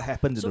 hints to what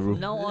happened in so the from room.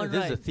 now on,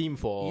 This is right? a theme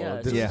for Yeah,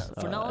 this. Yeah.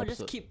 For now on,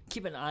 just episode.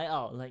 keep an eye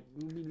out. Like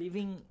we'll be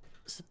leaving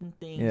certain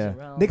things Yeah.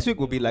 around. Next week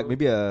will be like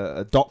maybe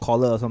a dog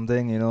collar or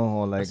something,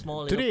 or a like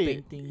small little Today-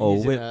 painting. Oh,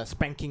 He's wait. in a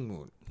spanking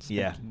mood.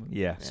 yeah, spanking mood.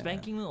 yeah.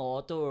 Spanking mood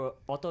or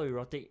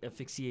autoerotic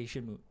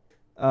asphyxiation mood.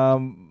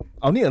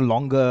 I'll need a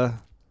longer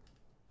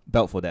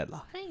belt for that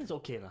lah. I think it's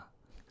okay lah.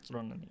 It's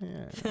wrong.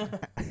 Yeah.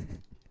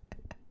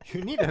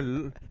 you need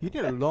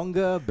a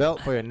longer belt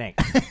for your neck.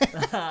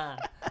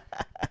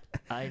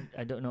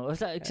 I don't know.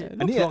 It's like Yeah,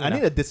 I need long I need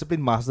enough. a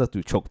discipline master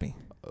to choke me.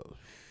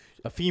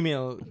 A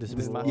female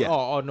discipline master. Yeah.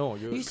 Oh no,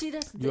 you see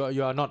that's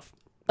you are not.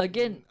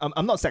 again.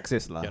 I'm not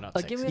sexist lah. You're not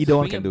Again, we sexy. have Either to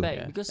one bring can it do. back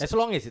Yeah. because As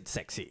long as it's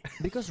sexy.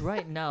 because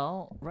right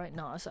now,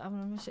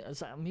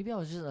 maybe I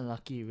was just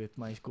unlucky with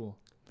my school.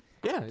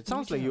 Yeah, it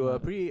sounds Maybe like you were I'm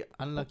pretty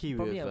unlucky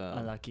Probably with.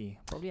 unlucky.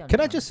 Probably.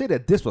 Can I just say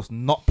that this was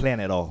not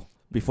planned at all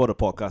before the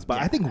podcast? But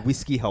I think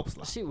whiskey helps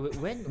lah. see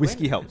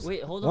Whiskey when, helps.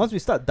 Wait, hold on. Once we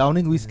start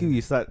downing whiskey, we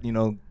start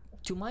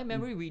To my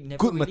memory, we never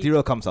good really,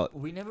 material comes out.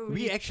 We never We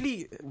really,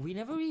 actually we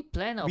never really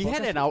planned our we had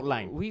podcast. an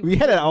outline. We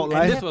had an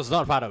outline. and this was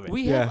not part of it.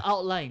 We Yeah. have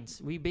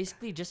outlines. We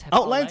basically just have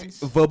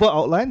Outlines, verbal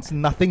outlines,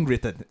 nothing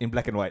written in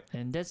black and white.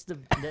 and that's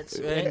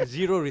and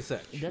zero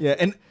research. that's Yeah,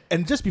 and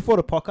just before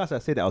the podcast, I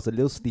said that I was a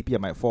little sleepy. I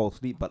might fall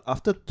asleep, but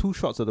after 2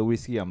 shots of the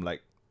whiskey, I'm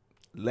like,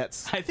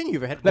 let's I think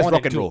you've had let's more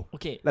rock than and two. roll.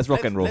 okay. Let's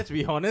rock and roll. Let's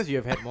be honest, you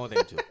have had more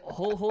than two.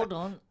 Hold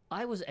on.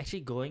 I was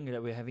actually going that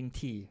we're having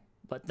tea,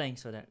 but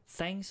thanks for that.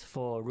 Thanks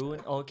for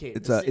ruin. Okay,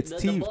 It's the- it's the-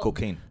 tea the with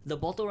cocaine. The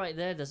bottle right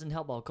there doesn't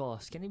help our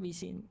cause. Can it be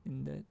seen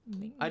in the?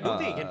 I don't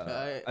think it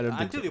can. I don't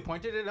think until so. you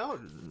pointed it out.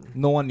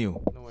 No one knew.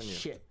 No one knew.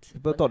 Shit.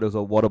 People thought it was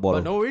a water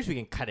bottle. But no worries, we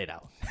can cut it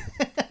out.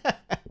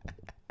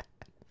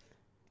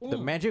 The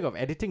Mm. magic of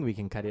editing, we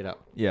can cut it out.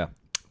 Yeah,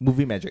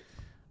 movie magic.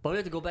 But we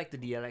have to go back to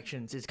the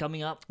elections. It's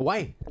coming up.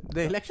 Why?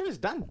 The election is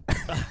done.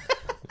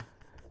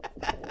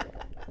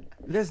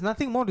 There's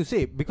nothing more to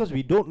say because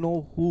we don't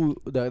know who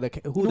the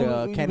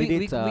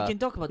candidates are. We can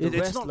talk about the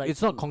rest.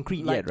 It's not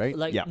concrete like, yet, right?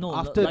 Like Yeah. no,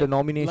 After the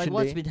nomination like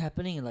what's day. been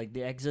happening, like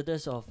the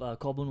exodus of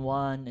Corbyn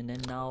 1 and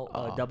then now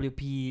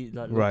WP,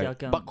 like Right.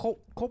 Lotiakang. But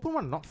Corbyn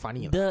one not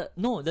funny. lah.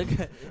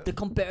 the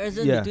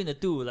comparison Yeah. between the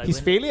two, like His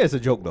when, failure is a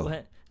joke, though.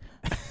 when-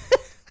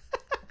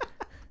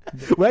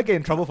 Will I get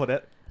in trouble for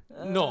that?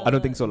 No. I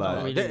don't think so, not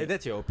lah. really.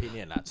 That's your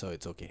opinion, lah. So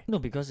it's okay. No,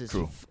 because it's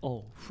True.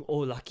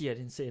 lucky I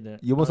didn't say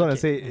that. You almost want to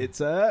Okay. say it's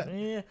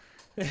a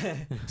Yeah.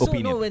 So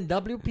opinion. no, when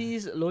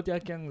WP's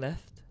Lotiakang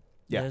left,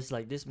 Yeah. there's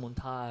like this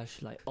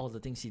montage, like all the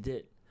things he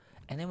did,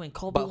 and then when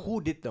Corbyn, But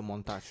who did the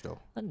montage though?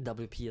 not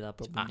WP lah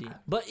probably,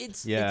 but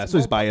it's Yeah, it's so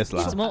it's more biased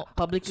lah. It's more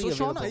publicly So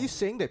Sean, available. are you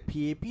saying that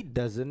PAP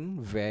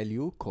doesn't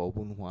value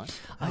Corbyn one?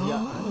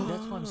 Yeah,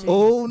 that's what I'm saying.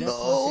 Oh That's what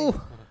I'm no!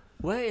 saying.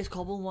 Where is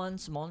Corbyn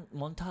one's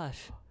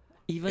montage?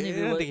 Even if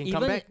You it know, were, they can even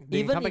come back. They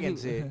even can come back if and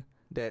it- say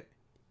that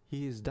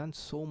he has done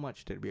so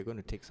much that we are going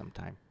to take some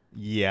time.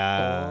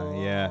 Yeah,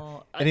 yeah.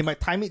 Oh, And he might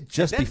time it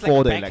just That's before like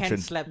a the backhand election.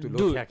 slap to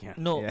Dude, Lotiak,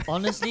 no, Yeah.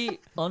 honestly,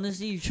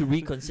 you should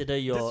reconsider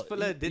your. This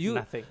fella did you,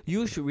 nothing.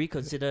 You should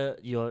reconsider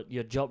your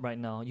job right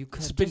now. You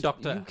can Spin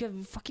doctor. You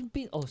can fucking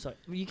be. Oh, sorry.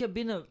 You can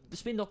be a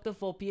spin doctor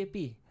for PAP.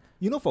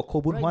 You know, for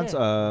Coburn Right one's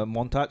there.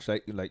 montage,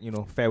 like you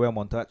know, farewell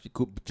montage, it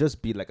could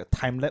just be like a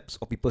time lapse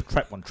of people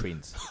trapped on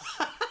trains.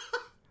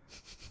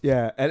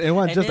 Yeah, and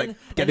everyone's just like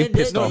getting and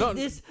then pissed off.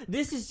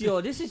 This is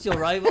your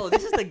rival.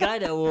 This is the guy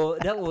that will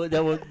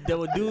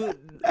do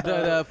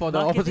for the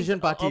marketing opposition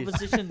parties.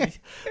 Opposition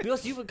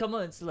because you would come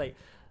out and it's like,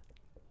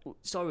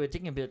 sorry, we're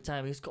taking a bit of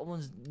time because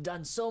Corbyn's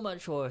done so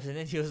much for us, and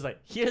then he was like,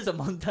 here's a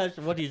montage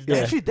of what he's done.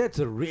 Actually, that's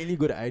a really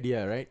good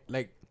idea, right?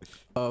 Like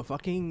a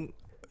fucking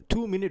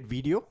 2-minute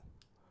video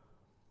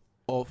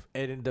of,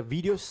 and the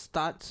video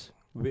starts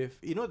with,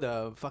 you know,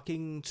 the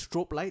fucking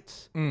strobe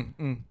lights.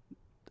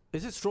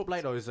 Is it strobe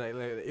light or is it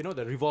like you know,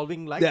 the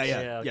revolving lights?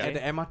 Yeah, okay. At the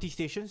MRT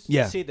stations.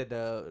 Yeah. You say that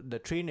the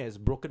train has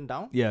broken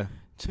down. Yeah,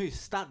 So you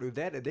start with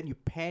that, and then you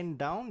pan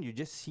down. You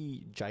just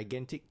see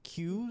gigantic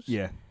queues.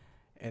 yeah.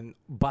 And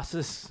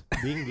buses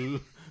being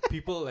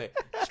people like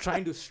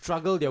trying to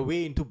struggle their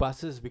way into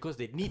buses because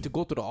they need to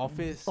go to the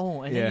office.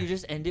 Oh, and Yeah. then you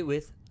just end it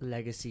with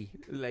legacy.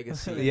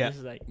 Legacy. Yeah.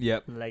 Just like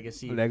Yep.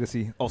 legacy.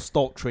 Legacy of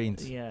stalled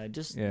trains. Yeah,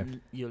 just Yeah.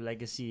 your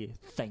legacy.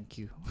 Thank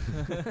you.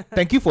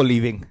 Thank you for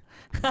leaving.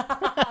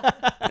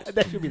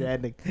 That should be the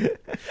ending.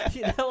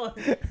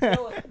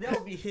 that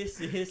would be his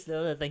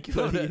thank you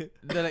for No, leaving.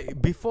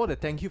 like before the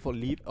thank you for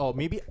leave, or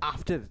maybe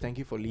after the thank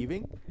you for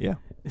leaving, Yeah.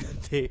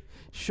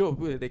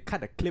 they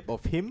cut a clip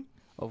of him,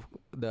 of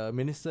the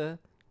minister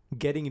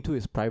getting into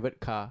his private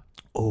car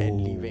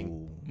and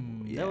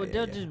leaving. That would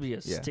yeah, just be a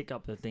yeah. stick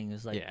up the thing.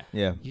 It's like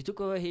Yeah. you took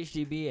over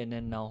HDB and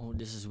then now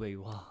this is where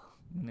you are.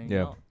 And then, Yeah.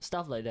 you know,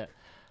 stuff like that.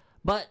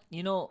 But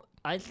you know,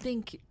 I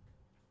think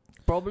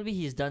probably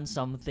he's done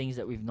some things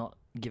that we've not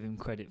given him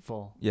credit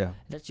for. Yeah.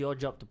 That's your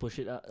job to push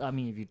it up. I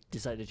mean, if you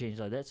decide to change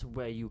that, that's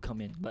where you come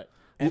in. But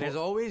And as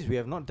always, we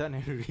have not done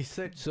any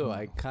research, so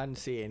I can't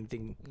say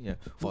anything Yeah.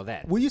 for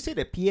that. Would you say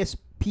that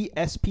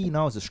PSP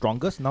now is the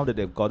strongest now that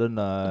they've gotten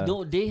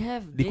no, they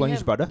have. Lee Kuan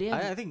Yew's brother? They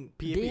have, I think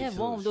PAP they is have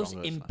still one of the those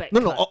strongest, lah. impact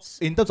No, cuts.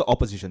 in terms of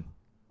opposition.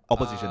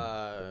 Opposition.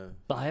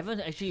 But I haven't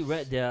actually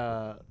read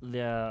their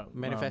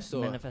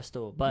Manifesto.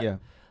 manifesto. But yeah.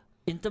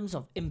 in terms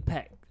of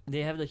impact,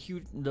 they have the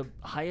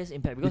highest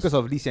impact Because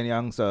of Lee Hsien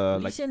Yang's Lee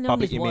like Hsien Loong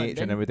public is one, image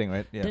then- and everything,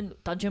 right? Yeah. then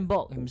Tan Cheng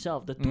Bock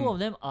himself, the two Mm. of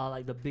them are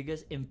like the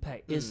biggest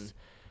impact. Is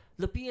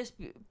the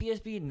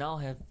PSP now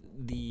have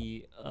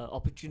the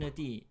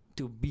opportunity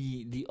to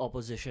be the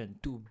opposition,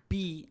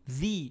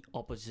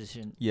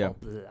 Yeah.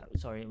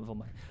 Sorry for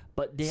my,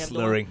 but they have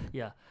Slurring.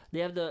 they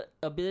have the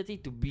ability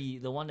to be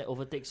the one that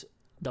overtakes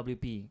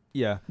WP.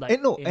 Yeah. Like,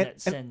 and no, in and, that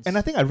and, sense. and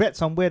I think I read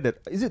somewhere that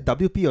is it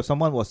WP or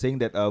someone was saying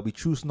that we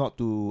choose not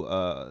to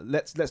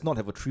let's not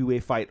have a three-way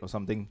fight or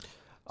something.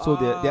 So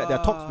there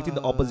are talks between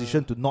the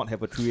opposition to not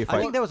have a three-way I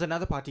fight. think there was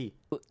another party.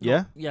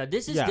 Yeah? Yeah,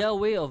 this is Yeah. their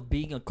way of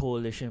being a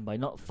coalition by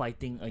not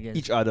fighting against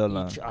Each other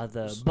lah. each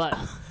other. But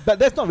But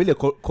that's not really a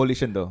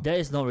coalition though. that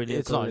is not really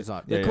It's a not, coalition. it's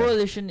not. The Yeah, yeah.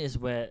 coalition is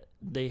where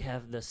they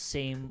have the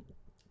same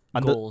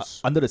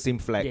goals. Under the same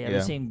flag. They have Yeah.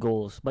 the same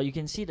goals, but you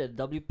can see that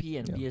WP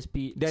and Yeah.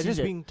 PSP. They're see just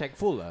that- being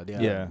tactful.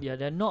 Yeah. Yeah,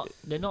 they're not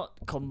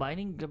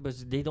combining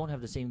because they don't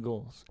have the same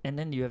goals. And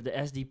then you have the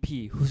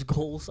SDP, whose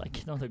goals I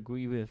cannot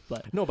agree with.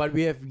 But No, but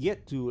we have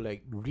yet to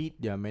like read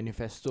their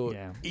manifesto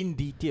Yeah. in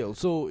detail.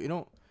 So, you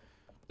know,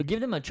 give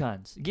them a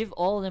chance. Give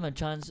all of them a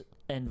chance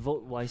and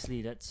vote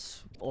wisely.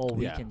 That's all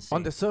we can say.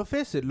 on the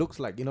surface it looks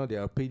like, you know,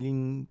 they're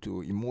appealing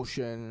to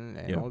emotion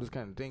and Yeah. all those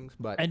kind of things,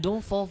 but And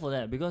don't fall for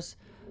that because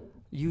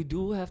you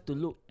do have to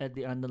look at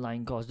the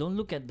underlying cause. Don't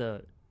look at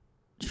the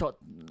short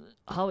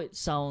how it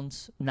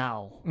sounds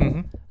now.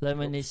 Mm-hmm. Like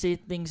when they say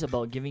things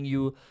about giving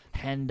you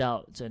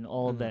handouts and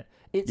all that,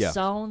 it Yeah.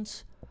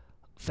 sounds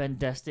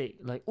fantastic.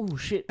 Like, oh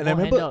shit, And I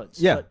more remember-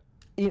 handouts. yeah.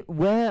 But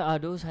where are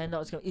those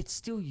handouts coming? It's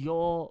still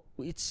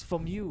it's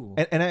from you.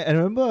 And I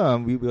remember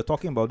we were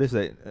talking about this.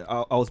 Like,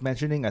 I was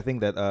mentioning, I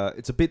think that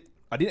it's a bit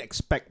I didn't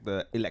expect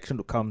the election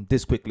to come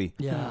this quickly.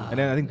 Yeah. And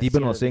then I think That's Deben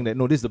the was other saying thing. that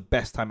no, this is the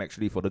best time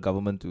actually for the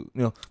government to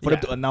for them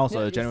to announce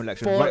a general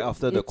election right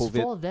after the it's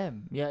COVID. for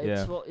them. Yeah,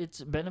 Yeah.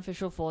 it's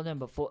beneficial for them,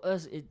 but for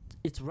us,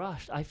 it's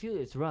rushed. I feel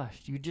it's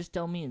rushed. You just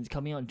tell me it's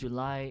coming out in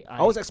July.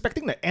 I was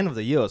expecting the end of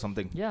the year or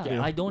something.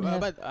 yeah, I don't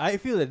have. But I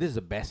feel that this is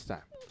the best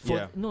time.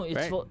 Yeah. No,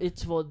 it's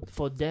Right.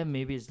 for them.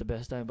 Maybe it's the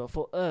best time, but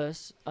for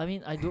us, I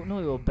mean, I don't know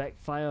it will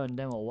backfire on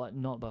them or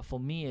whatnot. But for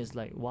me, it's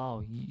like,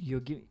 wow,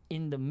 you're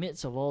in the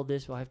midst of all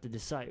this. We'll have to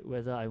decide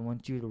whether I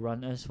want you to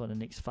run us for the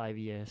next 5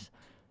 years,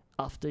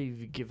 after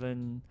you've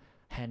given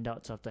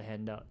handouts after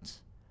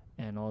handouts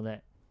and all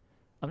that.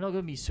 I'm not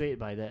gonna be swayed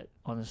by that,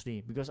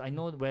 honestly, because I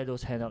know where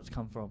those handouts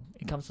come from.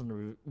 It comes from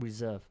the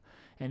reserve,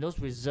 and those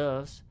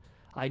reserves,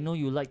 I know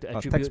you like to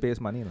attribute. Taxpayers'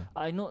 money.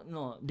 I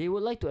know they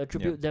would like to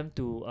attribute them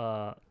to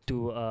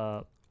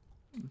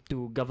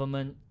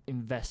government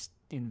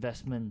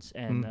investments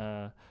and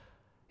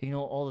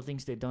all the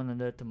things they've done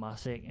under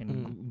Temasek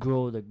and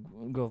grow the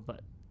growth.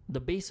 But the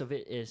base of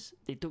it is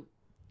they took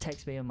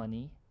taxpayer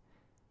money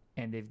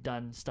and they've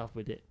done stuff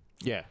with it.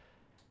 Yeah.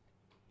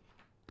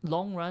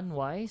 Long run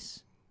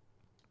wise,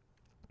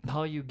 how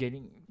are you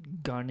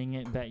garnering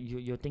it back?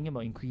 You're thinking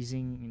about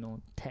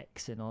increasing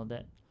tax and all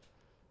that.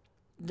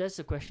 That's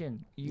the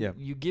question.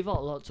 You give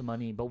out lots of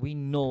money, but we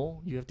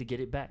know you have to get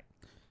it back.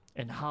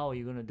 And how are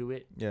you going to do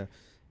it? Yeah.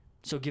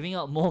 So giving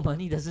out more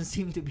money doesn't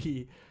seem to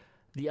be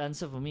the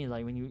answer for me.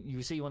 Like when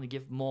you say you want to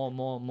give more,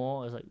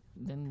 it's like,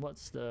 then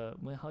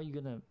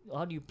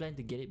how do you plan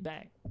to get it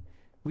back?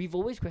 We've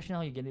always questioned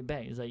how you get it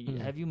back. It's like,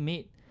 have you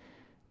made,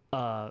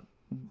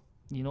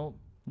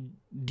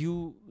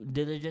 due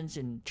diligence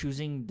in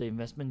choosing the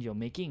investment you're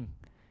making?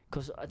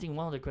 Because I think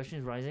one of the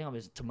questions rising up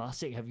is,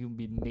 Temasek, have you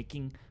been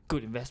making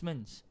good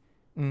investments?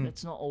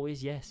 That's not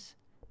always yes.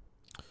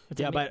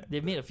 But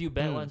they've made a few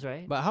bad ones,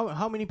 right? But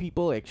how many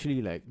people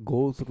actually like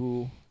go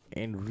through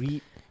and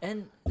read?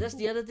 And that's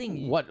the other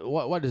thing. What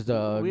is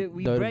the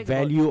We the brag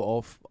value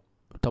of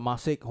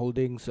Temasek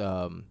Holdings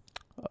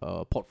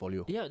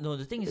portfolio? Yeah, no.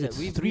 The thing is It's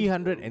that we've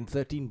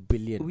 313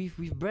 billion.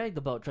 We've bragged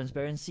about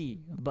transparency,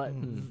 but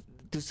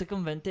to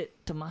circumvent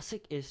it,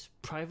 Temasek is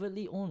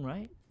privately owned,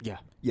 right? Yeah.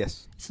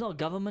 Yes. It's not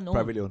government owned.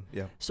 Privately owned.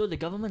 Yeah. So the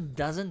government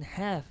doesn't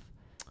have.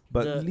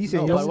 But Lee No,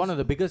 Hsien but Loong. one of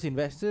the biggest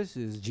investors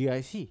is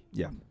GIC.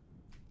 Yeah.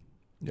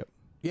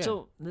 Yeah.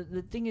 So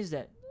the thing is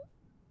that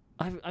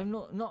I'm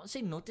not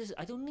saying notice.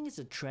 I don't think it's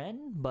a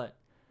trend, but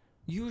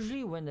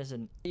usually when there's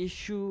an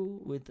issue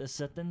with a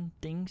certain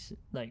things,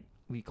 like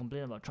we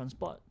complain about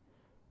transport,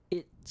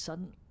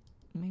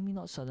 maybe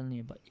not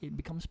suddenly, but it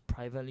becomes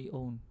privately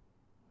owned.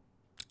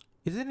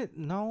 Isn't it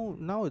now?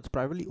 Now it's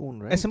privately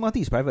owned, right? SMRT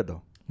is private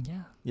though.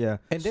 Yeah. Yeah.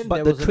 And then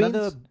But there the was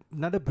trains-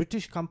 another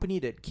British company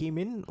that came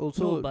in.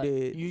 Also, No, but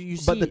they you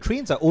see, But the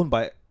trains are owned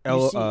by see,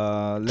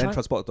 Land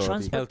Transport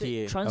Authority.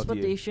 LTA.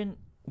 transportation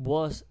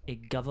was a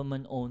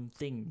government-owned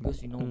thing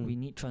because we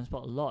need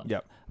transport a lot.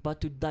 Yep.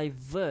 But to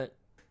divert,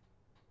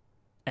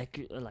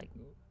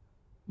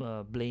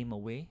 blame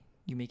away,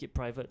 you make it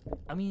private.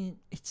 I mean,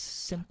 it's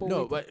simple.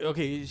 No, way but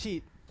okay. You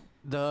see,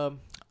 the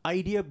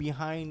idea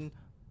behind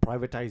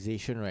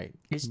privatization, right,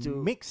 Is to-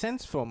 make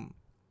sense from,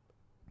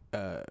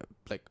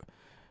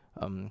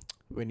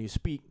 when you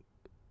speak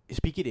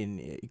it in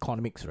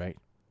economics, right?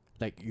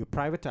 Like you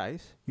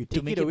privatize, you To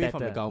take make it it away from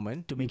the better.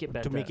 government to make it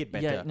better. to make it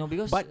better. Yeah, no,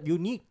 because But you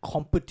need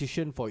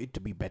competition for it to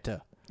be better.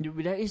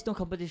 there is no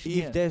competition If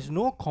here. there's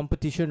no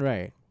competition,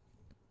 right,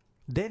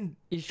 then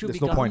It should There's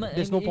be no point. government.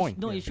 There's and no point.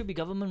 No, Yeah. it should be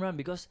government run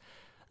because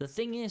the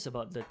thing is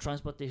about the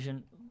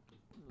transportation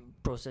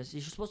process.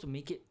 You're supposed to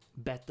make it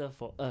better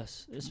for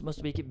us. It's supposed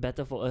to make it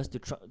better for us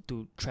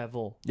to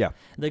travel. Yeah.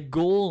 The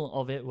goal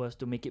of it was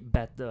to make it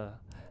better.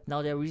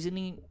 Now their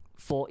reasoning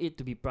for it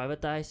to be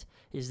privatized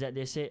is that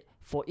they said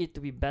for it to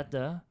be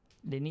better,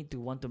 they need to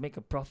want to make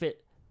a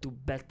profit to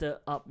better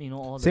up,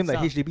 all the Same like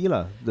stuff. HDB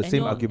lah. The And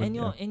same your- argument. And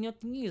your yeah. and your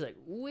thinking is like,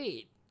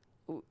 wait,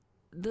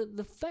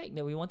 the fact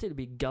that we want it to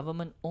be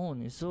government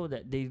owned is so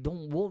that they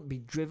won't be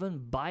driven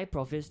by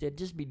profits. They'll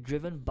just be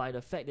driven by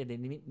the fact that they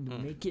need to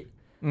make it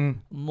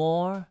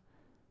more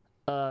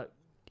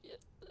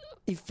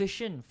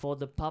efficient for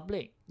the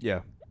public.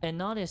 Yeah. And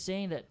now they're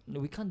saying that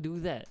we can't do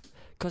that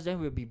because then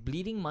we'll be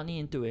bleeding money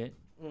into it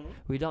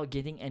without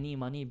getting any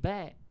money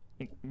back.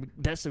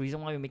 That's the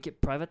reason why we make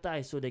it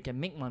privatized so they can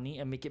make money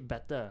and make it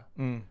better.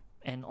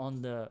 And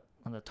on the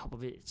top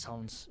of it, it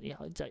sounds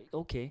it's like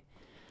okay,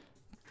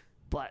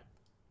 but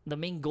the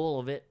main goal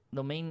of it,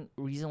 the main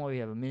reason why we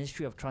have a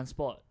Ministry of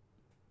Transport,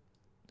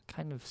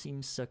 kind of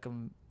seems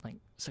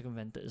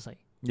circumvented. It's like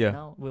Yeah.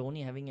 now we're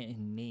only having it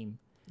in name.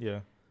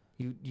 Yeah.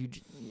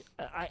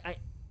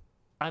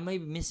 I might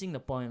be missing the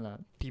point lah.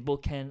 People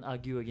can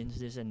argue against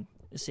this and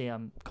say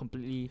I'm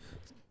completely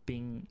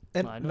being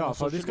and I don't no, know,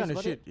 for this kind of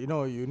socialist shit,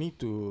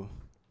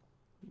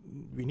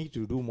 we need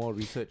to do more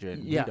research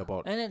and yeah. read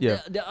about. And then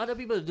Yeah. there are other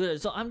people who do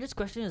that. So I'm just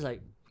questioning is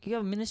like, you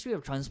have a Ministry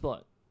of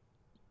Transport.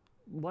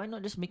 Why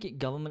not just make it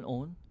government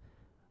owned?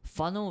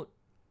 Funnel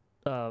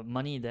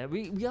money there.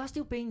 We are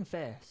still paying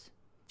fares.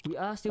 We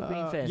are still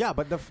paying fares. Yeah,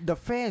 but the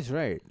fares,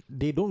 right?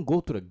 They don't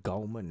go to the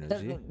government,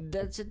 That,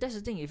 is it? that's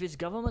the thing. If it's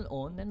government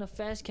owned, then the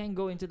fares can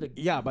go into the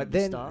Yeah, but the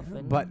then stuff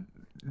and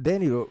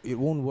it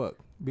won't work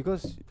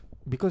because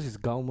it's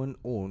government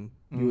owned.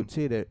 You would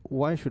say that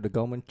why should the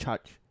government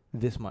charge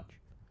this much?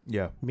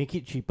 Yeah. Make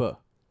it cheaper.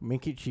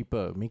 Make it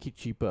cheaper. Make it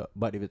cheaper.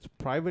 But if it's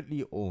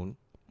privately owned,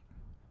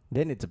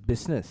 then it's a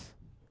business.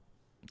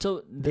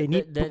 so They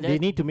need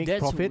to make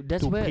profit to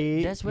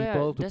pay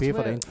people to pay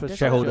for the infrastructure.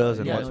 Shareholders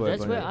and yeah, whatsoever,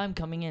 that's where yeah. I'm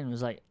coming in. It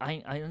was like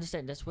I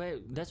understand. That's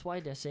why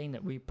they're saying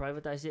that we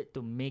privatize it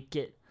to make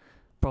it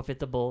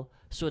profitable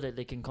so that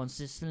they can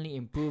consistently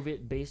improve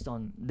it based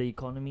on the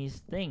economy's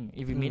thing.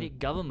 If you made it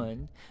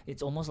government,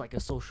 it's almost like a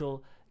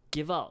social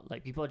give out.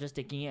 Like people are just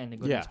taking it and they're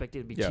going to Yeah. expect it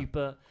to be Yeah.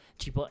 cheaper,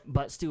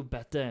 but still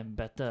better and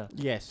better.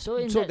 Yes. So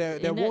in So that- there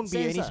in that won't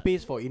be sense, any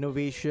space for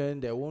innovation.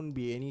 There won't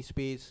be any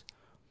space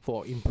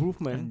for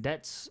improvement. And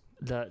that's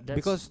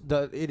Because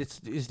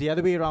it's the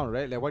other way around,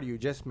 right? Like what you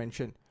just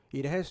mentioned,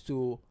 it has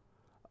to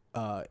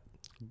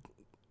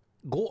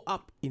go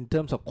up in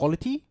terms of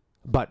quality,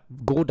 but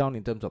go down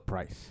in terms of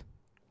price.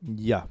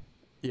 Yeah.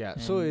 Yeah,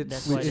 so And it's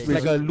that's why it's they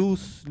like say- a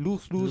lose for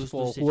Lose-lose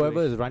whoever is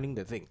situation. running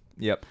the thing.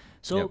 Yep.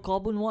 So Yep.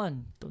 Corbyn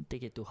won. Don't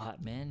take it too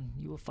hard, man.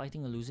 You were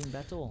fighting a losing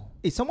battle.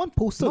 Is someone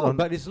posted No, on?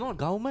 but it's not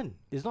government.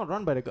 It's not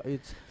run by the.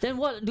 It's Then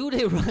what do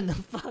they run the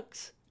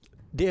fucks?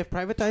 they have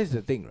privatized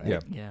the thing, right?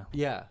 Yeah. Yeah.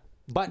 Yeah,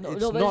 but No, it's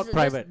no, but not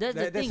private. that's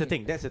the That's the thing.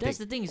 thing. That's the That's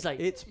thing. the thing. It's like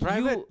It's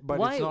private, you, but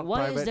why it's not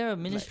why is private, there a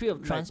Ministry of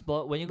like-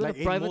 Transport when you're going Like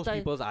to in most privatize?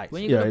 people's eyes.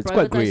 When you're Yeah, going it's to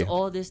quite privatize grey.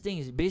 all these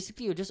things,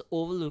 basically you're just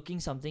overlooking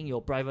something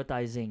you're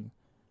privatizing.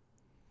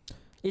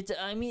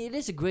 I mean, it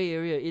is a gray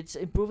area. It's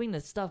improving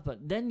the stuff, but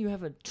then you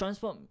have a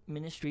transport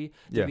ministry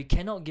that Yeah. we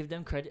cannot give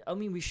them credit. I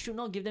mean, we should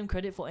not give them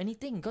credit for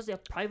anything because they're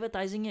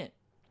privatizing it.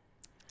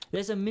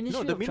 There's a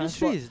ministry No, the of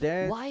ministry transport. is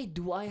there. Why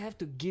do I have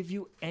to give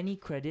you any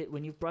credit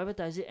when you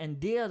privatize it and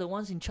they are the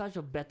ones in charge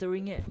of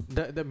bettering it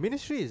The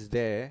ministry is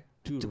there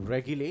to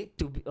regulate,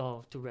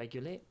 to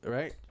regulate?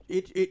 right?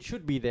 It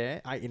should be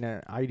there in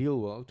an ideal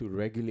world to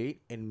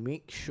regulate and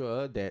make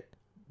sure that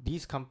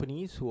these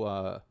companies who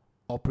are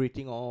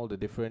operating all the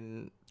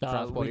different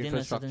transport Within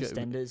a certain infrastructure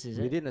standards, is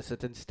it? within a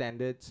certain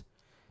standards,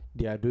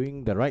 they are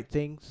doing the right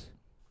things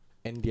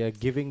and they are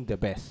giving the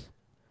best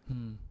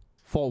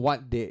for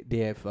what they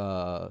have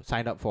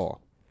signed up for.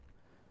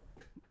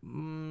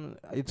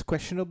 It's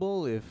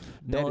questionable if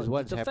that is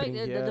what's the happening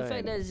fact here. the fact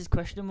and- that it's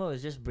questionable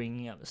is just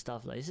bringing up the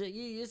stuff like it's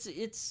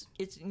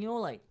you know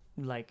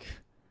like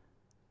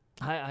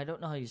I don't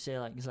know how you say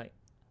it's like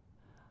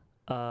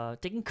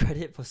taking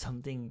credit for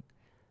something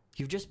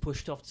you've just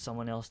pushed off to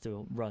someone else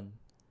to run.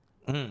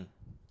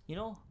 You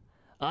know,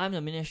 I'm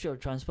the Ministry of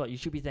Transport. You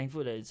should be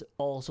thankful that it's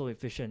all so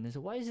efficient. And so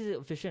why is it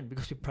efficient?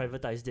 Because you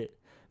privatized it.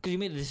 Because you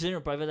made the decision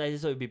to privatize it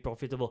so it'd be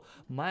profitable.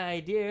 My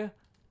idea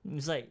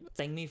is like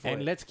thank me for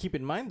And it. let's keep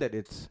in mind that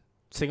it's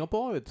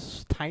Singapore.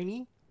 It's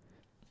tiny,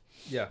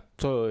 Yeah.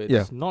 so it's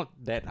Yeah. not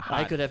that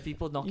hard. I could have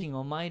people knocking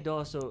on my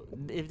door. So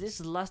if this is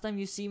the last time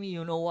you see me,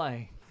 you know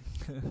why.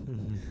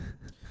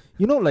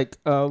 You know, like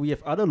we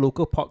have other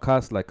local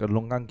podcasts like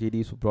Longgang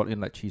Gedis who brought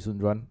in like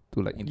Chisun Run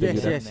to like interview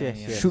Yes, them. yes, yes,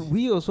 Yeah. yes. Should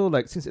we also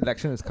like since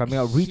election is coming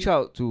out, reach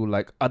out to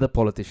like other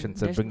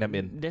politicians and bring them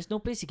in? There's no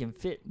place he can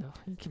fit. No,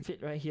 he can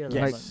fit right here.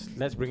 Yes,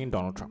 let's bring in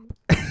Donald Trump.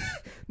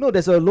 No,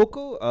 there's a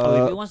local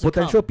if he wants to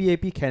potential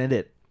PAP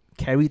candidate,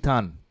 Carrie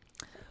Tan,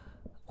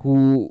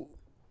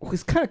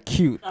 who's kind of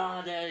cute,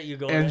 Ah, there you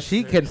go. and That's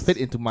she the- can fit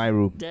into my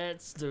room.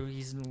 That's the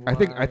reason why.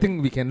 I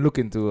think we can look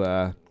into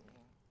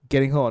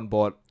getting her on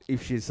board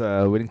if she's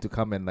willing to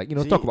come and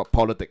talk See- about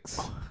politics.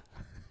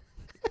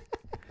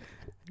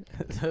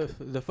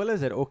 the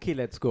fellas said, "Okay,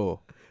 let's go."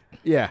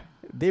 Yeah,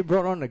 They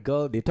brought on a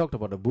girl. They talked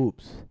about the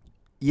boobs,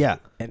 yeah.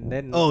 and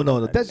then Oh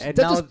no, that's and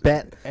that's now, just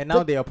bad. And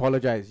now they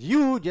apologize.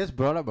 You just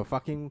brought up a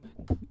fucking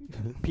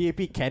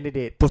PAP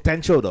candidate,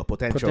 Potential though,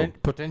 potential.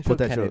 potential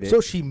candidate.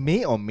 So she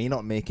may or may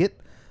not make it.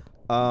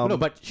 no,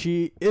 but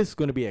she is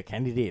going to be a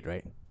candidate,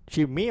 right?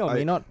 She may or I-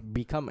 may not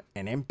become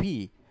an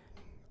MP.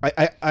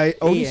 I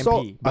only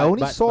saw AMP,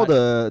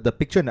 but- the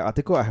picture in the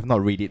article. I have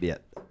not read it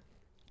yet,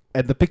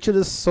 and the picture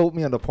just sold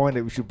me on the point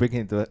that we should bring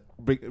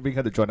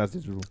her to join us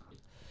this room.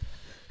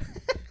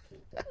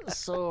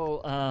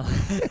 So,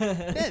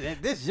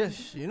 This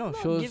just No,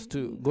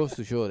 goes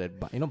to show that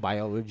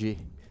biology.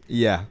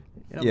 Yeah,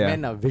 yeah.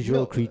 Men are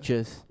visual No,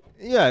 creatures.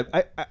 Yeah,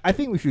 I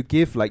think we should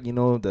give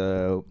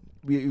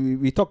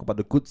we talk about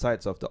the good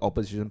sides of the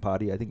opposition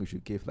party. I think we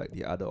should give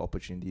the other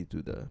opportunity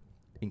to the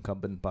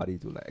incumbent party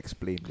to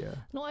explain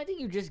their. no, I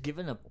think you've just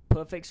given a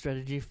perfect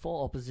strategy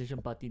for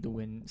opposition party to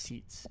win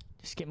seats.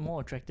 Just get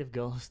more attractive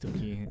girls to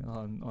be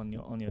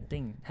on your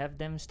thing. Have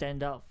them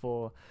stand up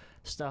for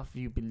stuff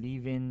you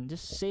believe in.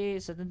 Just say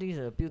certain things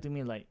that appeal to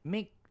me, like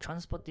make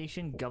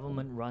transportation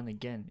government run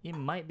again. It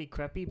might be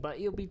crappy, but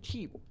it'll be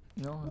cheap.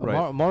 You know.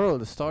 Right. Moral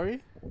of the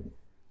story: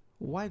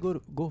 why go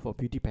for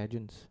beauty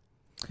pageants?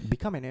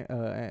 Become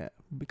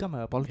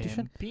a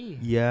politician. MP.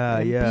 Yeah,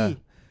 MP. yeah.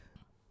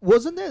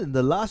 wasn't there in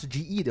the last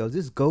GE there was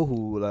this girl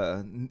who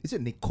is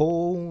it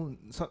Nicole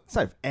some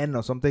of N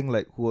or something,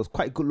 like, who was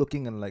quite good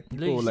looking and like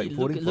people were, like,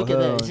 voting look for at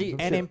her. that. and See, some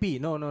shit.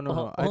 NMP.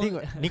 No. I Oh,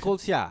 think Nicole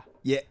Xia.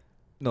 Yeah.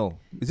 No.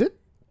 Is it?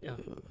 Yeah.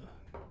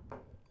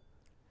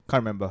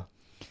 Can't remember.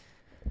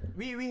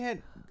 We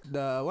had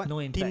the what? No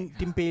impact.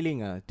 Tim Pei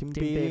Ling, Tim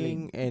Pei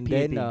Ling, and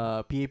then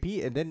PAP,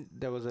 and then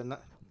there was a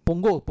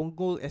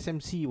Punggol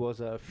SMC was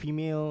a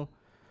female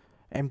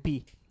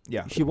MP.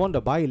 Yeah. She won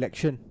the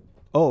by-election.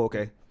 Oh,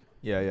 okay.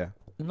 Yeah.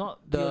 Not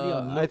purely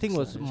on I think it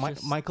looks, was it's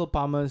just- Michael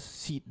Palmer's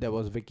seat that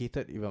was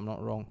vacated, if I'm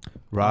not wrong.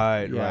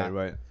 Right, Yeah.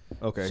 right.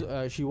 Okay.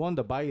 So, she won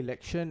the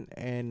by-election,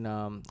 and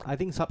I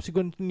think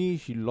subsequently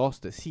she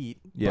lost the seat,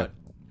 Yeah. but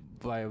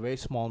by a very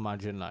small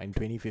margin in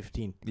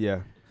 2015.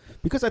 Yeah.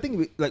 Because I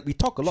think we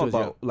talk a lot Shows you.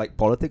 about like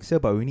politics here,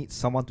 but we need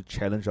someone to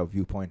challenge our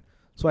viewpoint.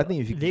 So I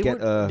think if you they could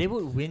get they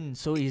would win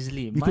so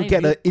easily. you My could get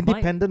view- an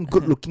independent,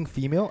 good-looking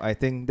female, I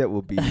think that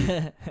would be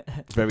very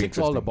Ticks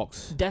interesting. all the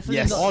box. Definitely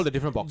Yes. not, All the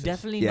different boxes.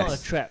 definitely not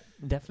Yes. a trap.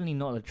 Definitely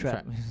not a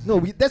trap. No,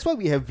 that's why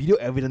we have video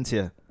evidence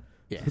here,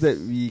 Yes. so that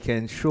we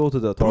can show to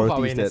the Prove our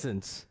authorities that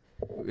innocence.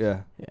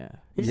 yeah, Yeah.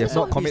 he Is has this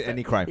not why we committed start-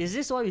 any crime. Is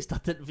this why we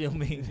started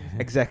filming?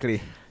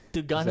 Exactly.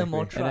 To garner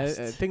more And I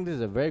trust. think this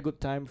is a very good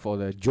time for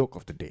the joke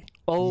of the day.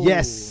 Oh,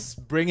 Yes,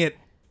 bring it.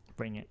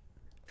 bring it.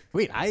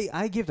 Wait,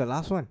 I give the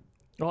last one.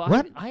 Oh,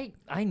 What?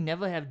 I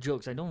never have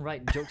jokes. I don't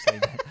write jokes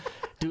like that.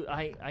 Dude,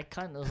 I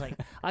can't. I was like,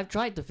 I've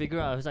tried to figure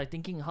out. I was like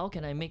thinking, how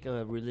can I make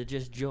a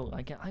religious joke?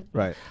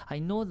 Right. I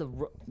know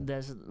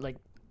there's like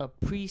a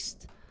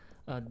priest,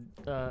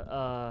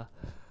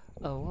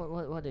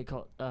 what they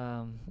call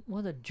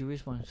what the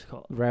Jewish ones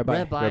called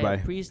Rabbi. Rabbi. a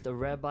priest, a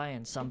rabbi,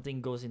 and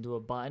something goes into a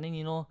bar, and then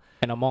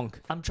And a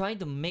monk. I'm trying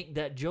to make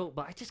that joke,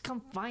 but I just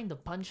can't find the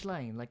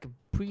punchline. Like a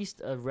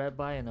priest, a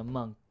rabbi, and a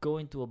monk go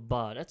into a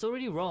bar. That's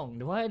already wrong.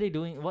 Why are they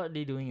doing? What are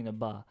they doing in a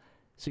bar?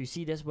 So you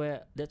see, that's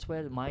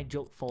where my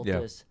joke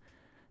falters.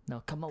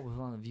 Now come up with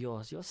one of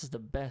yours. Yours is the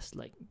best.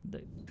 Like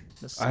the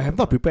I have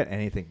not prepared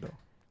anything though.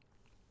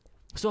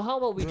 So how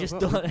about we just We're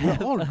don't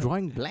have all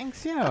drawing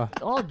blanks here.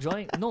 all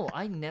drawing? No,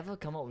 I never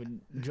come up with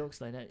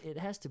jokes like that. It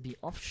has to be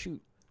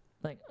offshoot.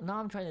 Like now,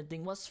 I'm trying to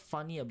think what's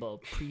funny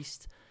about a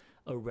priest,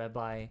 a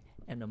rabbi,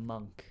 and a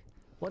monk.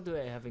 What do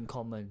they have in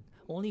common?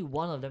 Only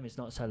one of them is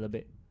not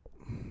celibate.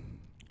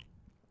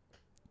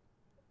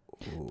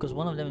 Because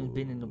one of them has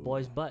been in the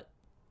boy's butt.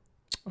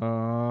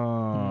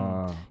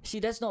 See,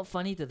 that's not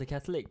funny to the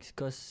Catholics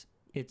because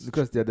it's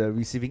Because they're the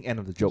receiving end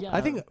of the joke. Yeah. I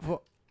think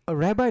for a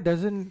rabbi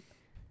doesn't.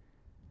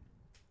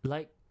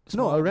 like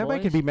No, small a rabbi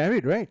can boys. be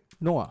married, right?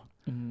 Noah.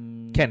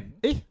 Can.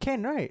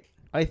 Can, right?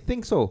 I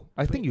think so.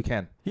 I think you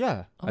can.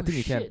 Yeah. Oh, I think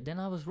you can. shit, then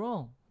I was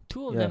wrong.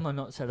 Two of Yeah. them are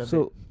not celibate.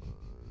 So,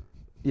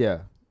 yeah.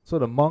 So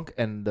the monk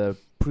and the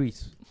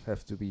priest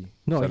have to be.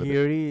 No, celibate. he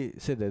already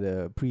said that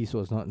the priest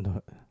was not.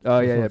 Oh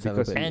was yeah, not yeah.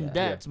 Because celibate. and Yeah.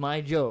 that's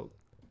my joke.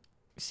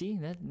 See,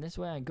 that's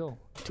where I go.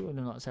 Two of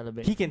them not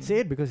celibate. He can say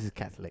it because he's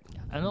Catholic.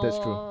 I know. That's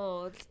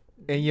true.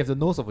 and you have the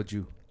nose of a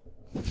Jew.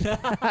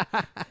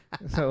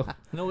 So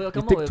No, we'll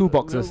come tick up with two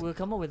boxes. We'll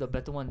come up with a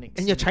better one next.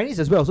 and you're Chinese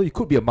as well, so you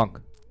could be a monk.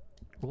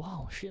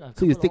 Wow, shit! I've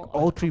So you covered tick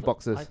all I've three covered-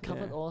 boxes. I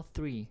covered Yeah. all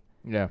three.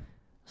 Yeah.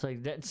 It's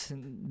like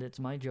that's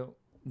my joke.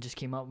 Just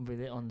came up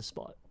with it on the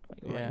spot.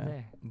 Right Yeah.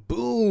 there.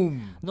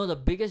 Boom. No, the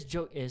biggest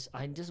joke is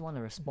I just want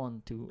to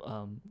respond to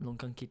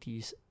Longkang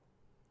Kitty's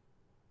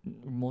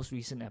most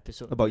recent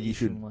episode About the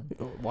Yishun. one.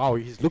 Wow,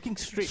 he's looking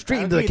straight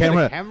Into the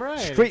camera. and-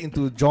 Straight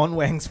into John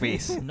Wang's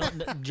face. No,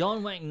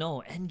 John Wang.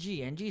 No,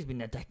 NG's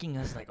been attacking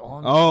us like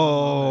on.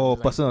 Oh,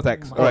 like, personal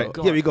attacks. my All right,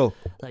 God. here we go.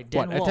 Like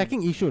Dan What, Wong.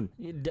 attacking Yishun?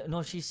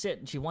 No, she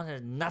said she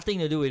wanted nothing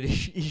to do with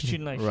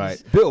Yishun. Like Right,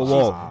 she's build a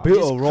wall. Ah.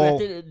 Build a wall.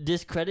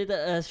 discredited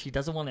us. She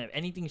doesn't want to have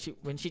anything.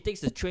 When she takes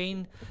the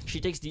train,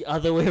 she takes the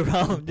other way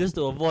around just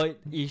to avoid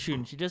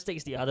Yishun. She just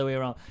takes the other way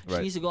around. She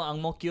Right. needs to go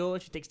Ang Mo Kio.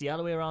 She takes the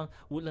other way around.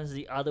 Woodlands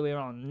the other way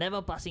around.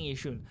 Never passing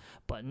Yishun.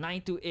 But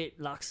 928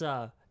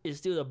 Laksa is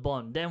still the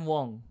bond. Dan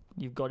Wong,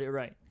 you've got it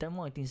right. Dan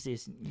Wong I think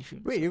stays in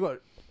Yishun. Wait, you got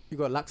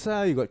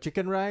laksa, you got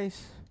chicken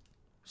rice.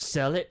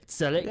 Sell it.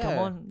 Come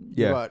Yeah. on.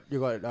 Yeah. You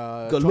got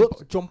Got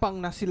loads. chompang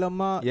nasi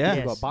lemak. Yeah. You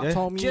Yes. got bak Yeah.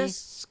 chor mee.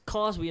 Just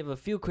cause we have a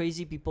few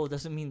crazy people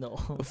doesn't mean the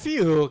a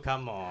few.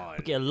 Come on.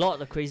 okay, a lot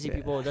of crazy Yeah.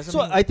 people doesn't So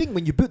mean I think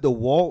when you build the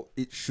wall,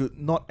 it should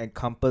not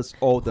encompass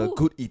all the Who-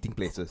 good eating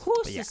places.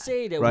 who's Yeah. to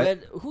say that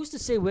Right. who's to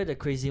say we're the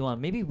crazy one?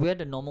 Maybe we're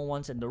the normal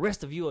ones and the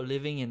rest of you are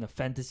living in a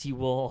fantasy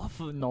world of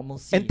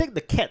normalcy. And take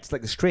the cats,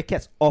 like the stray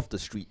cats, off the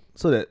street,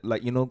 so that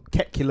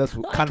cat killers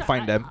No, I can't ca-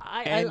 find them.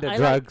 And the I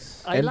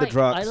drugs. Like, And the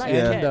drugs, I like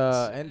yeah.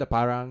 cats. And the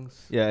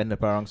parangs. Yeah, and the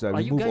parangs. Are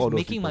you remove guys all those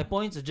making my people.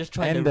 points or just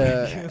trying And to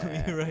the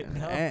ridicule me right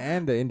now?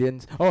 and the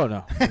Indians. Oh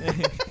no.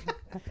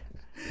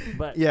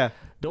 But Yeah.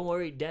 don't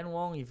worry, Dan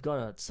Wong, you've got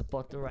a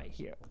supporter right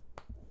here.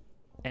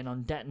 And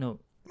on that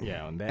note,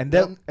 Yeah, on that. And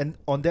then, and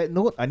on that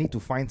note, I need to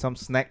find some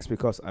snacks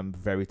because I'm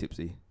very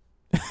tipsy.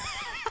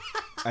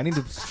 I need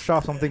to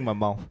shove something in my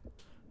mouth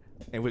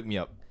and wake me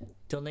up.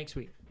 till next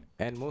week.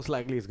 And most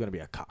likely it's gonna be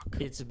a cock.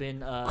 It's been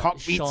Cock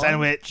meat Sean,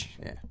 sandwich.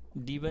 Yeah.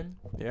 Deben,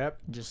 Yep.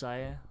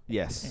 Josiah,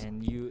 Yes.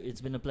 and you.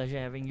 It's been a pleasure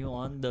having you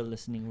on the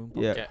Listening Room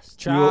Yeah. podcast.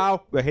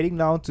 Ciao. We're heading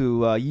down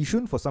to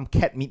Yishun for some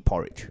cat meat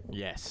porridge.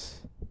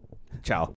 Yes. Ciao.